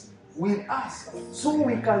offerings with us so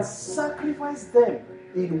we can sacrifice them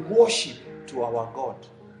in worship to our God.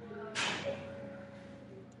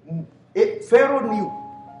 Pharaoh knew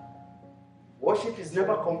worship is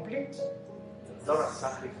never complete without a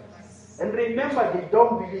sacrifice. And remember, they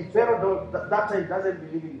don't believe. Pharaoh that time doesn't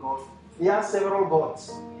believe in God. He has several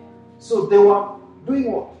gods. So they were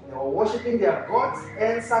doing what? They were worshiping their gods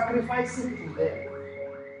and sacrificing to them.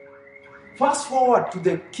 Fast forward to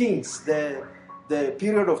the kings, the the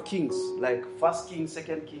period of kings, like 1 Kings, 2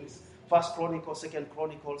 Kings, 1 Chronicles, 2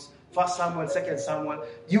 Chronicles, 1 Samuel, 2 Samuel,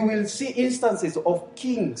 you will see instances of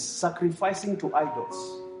kings sacrificing to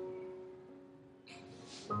idols.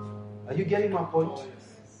 Are you getting my point?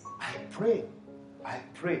 I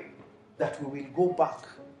pray that we will go back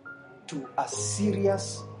to a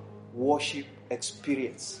serious worship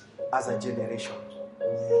experience as a generation.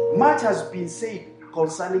 Much has been said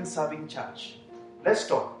concerning serving church. Let's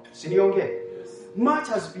talk. Sinionge. Much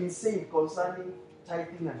has been said concerning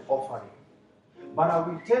tithing and offering. But I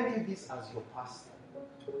will tell you this as your pastor.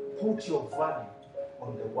 Put your value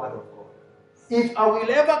on the word of God. If I will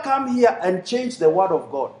ever come here and change the word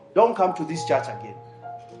of God, don't come to this church again.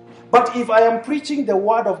 But if I am preaching the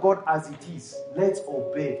word of God as it is, let's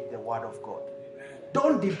obey the word of God.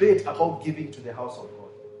 Don't debate about giving to the house of God.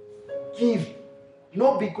 Give.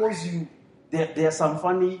 Not because there are some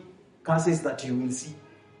funny curses that you will see.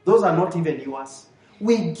 Those are not even yours.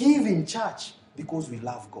 We give in church because we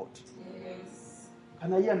love God. Yes.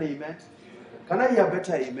 Can I hear an amen? Can I hear a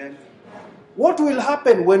better amen? What will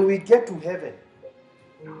happen when we get to heaven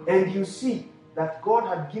and you see that God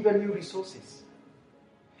had given you resources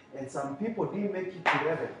and some people didn't make it to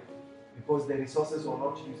heaven because the resources were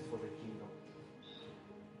not used for the kingdom?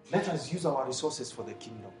 Let us use our resources for the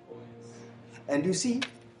kingdom. And you see,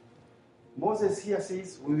 Moses here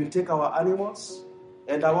says we will take our animals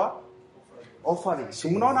and our offerings.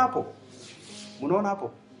 Munaona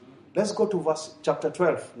hapo? Let's go to chapter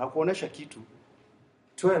 12. Na kuonesha kitu.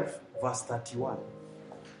 12 verse 31.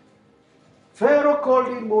 Pharaoh called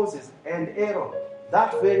in Moses and Aaron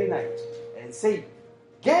that very night and said,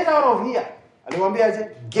 "Get out of here."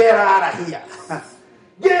 Alimwambiaje? Get out of here.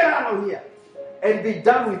 Get out of here and be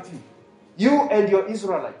done with you. You and your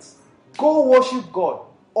Israelites. Go worship God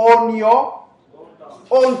on your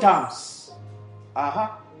own terms.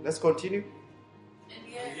 Let's continue.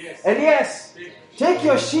 And yes, take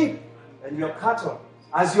your sheep and your cattle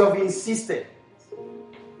as you have insisted.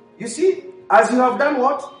 You see, as you have done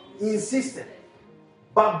what? Insisted.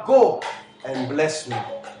 But go and bless me.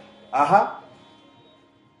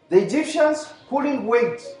 The Egyptians couldn't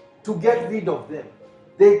wait to get rid of them.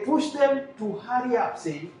 They pushed them to hurry up,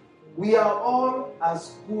 saying, "We are all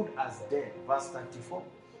as good as dead." Verse 34.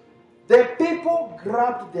 The people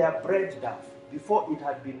grabbed their bread staff before it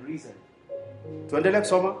had been risen. Tuendelee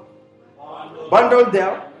kusoma. Bundled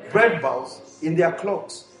their bread bowls in their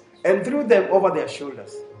cloaks and threw them over their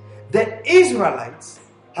shoulders. The Israelites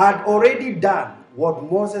had already done what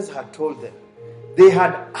Moses had told them. They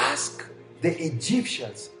had asked the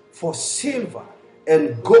Egyptians for silver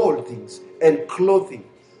and gold things and clothing.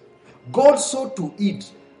 God saw to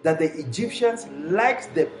it that the Egyptians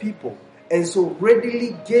liked the people and so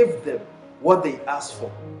readily gave them what they asked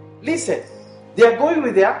for. Listen, they are going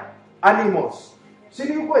with their animals. They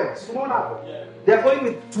are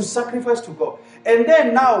going to sacrifice to God. And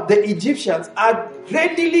then now the Egyptians are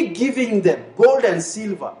readily giving them gold and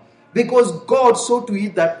silver because God saw to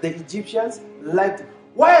it that the Egyptians liked it.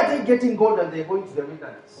 Why are they getting gold and they're going to the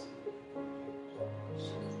wilderness?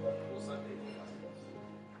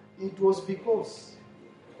 It was because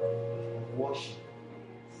worship.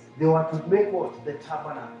 They were to make what? The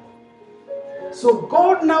tabernacle. So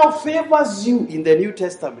God now favors you in the New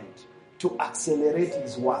Testament to accelerate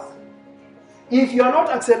His work. If you are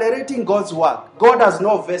not accelerating God's work, God has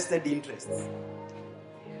no vested interest.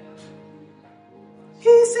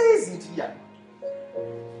 He says it here.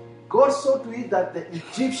 God saw to it that the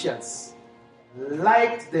Egyptians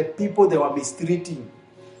liked the people they were mistreating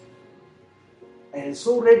and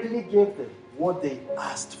so readily gave them what they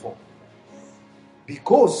asked for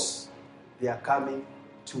because they are coming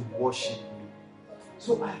to worship me.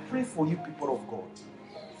 So I pray for you, people of God,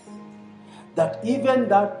 that even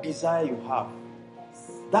that desire you have,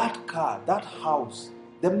 that car, that house,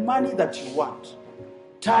 the money that you want,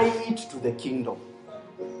 tie it to the kingdom.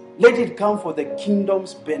 Let it come for the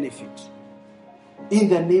kingdom's benefit. In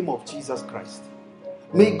the name of Jesus Christ.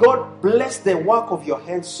 May God bless the work of your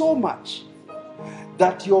hands so much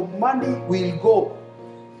that your money will go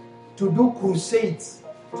to do crusades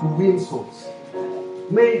to win souls.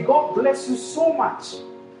 May God bless you so much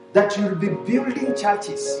that you'll be building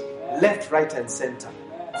churches left, right, and center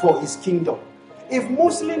for His kingdom. If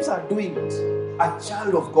Muslims are doing it, a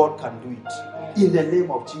child of God can do it in the name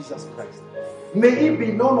of Jesus Christ. May it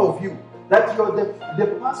be known of you that you're the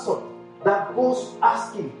person that goes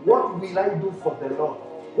asking, what will I do for the Lord?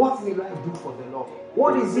 What will I do for the Lord?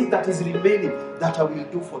 What is it that is remaining that I will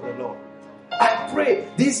do for the Lord? I pray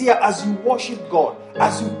this year as you worship God,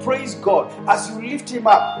 as you praise God, as you lift Him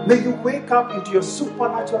up, may you wake up into your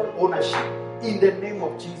supernatural ownership in the name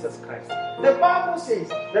of Jesus Christ. The Bible says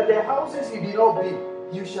that the houses you did not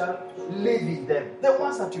build, you shall live in them. The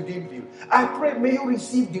ones that you didn't build. I pray, may you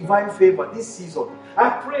receive divine favor this season. I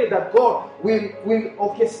pray that God will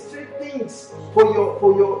orchestrate things for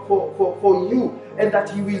you, and that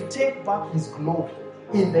He will take back His glory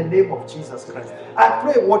in the name of Jesus Christ. I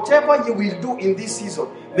pray whatever you will do in this season,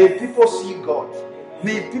 may people see God.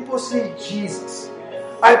 May people see Jesus.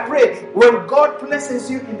 I pray when God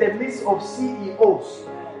places you in the midst of CEOs,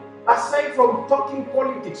 aside from talking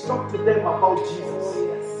politics, talk to them about Jesus.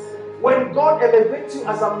 When God elevates you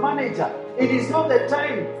as a manager, it is not the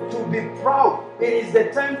time to be proud. It is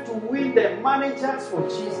the time to win the managers for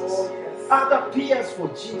Jesus, other peers for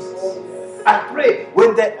Jesus. I pray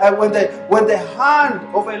when the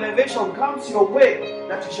hand of elevation comes your way,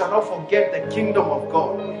 that you shall not forget the kingdom of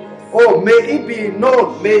God. Oh, may it be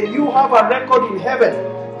known, may you have a record in heaven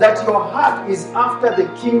that your heart is after the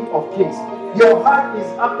King of Kings. Your heart is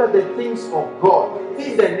after the things of God.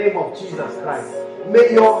 In the name of Jesus Christ.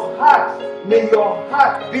 May your heart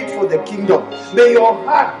beat for the kingdom. May your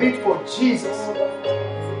heart beat for Jesus.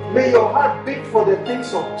 May your heart beat for the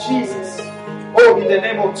things of Jesus. Oh, in the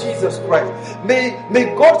name of Jesus Christ.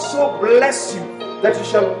 May God so bless you that you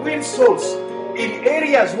shall win souls in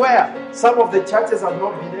areas where some of the churches have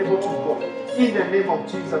not been able to go. In the name of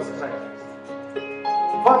Jesus Christ.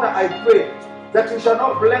 Father, I pray that you shall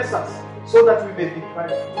not bless us so that we may be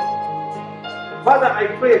Christ. Father, I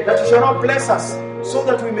pray that you shall not bless us so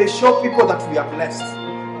that we may show people that we are blessed.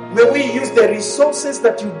 May we use the resources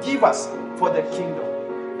that you give us for the kingdom.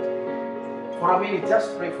 For a minute,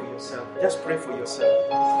 just pray for yourself. Just pray for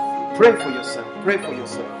yourself. Pray for yourself. Pray for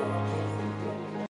yourself.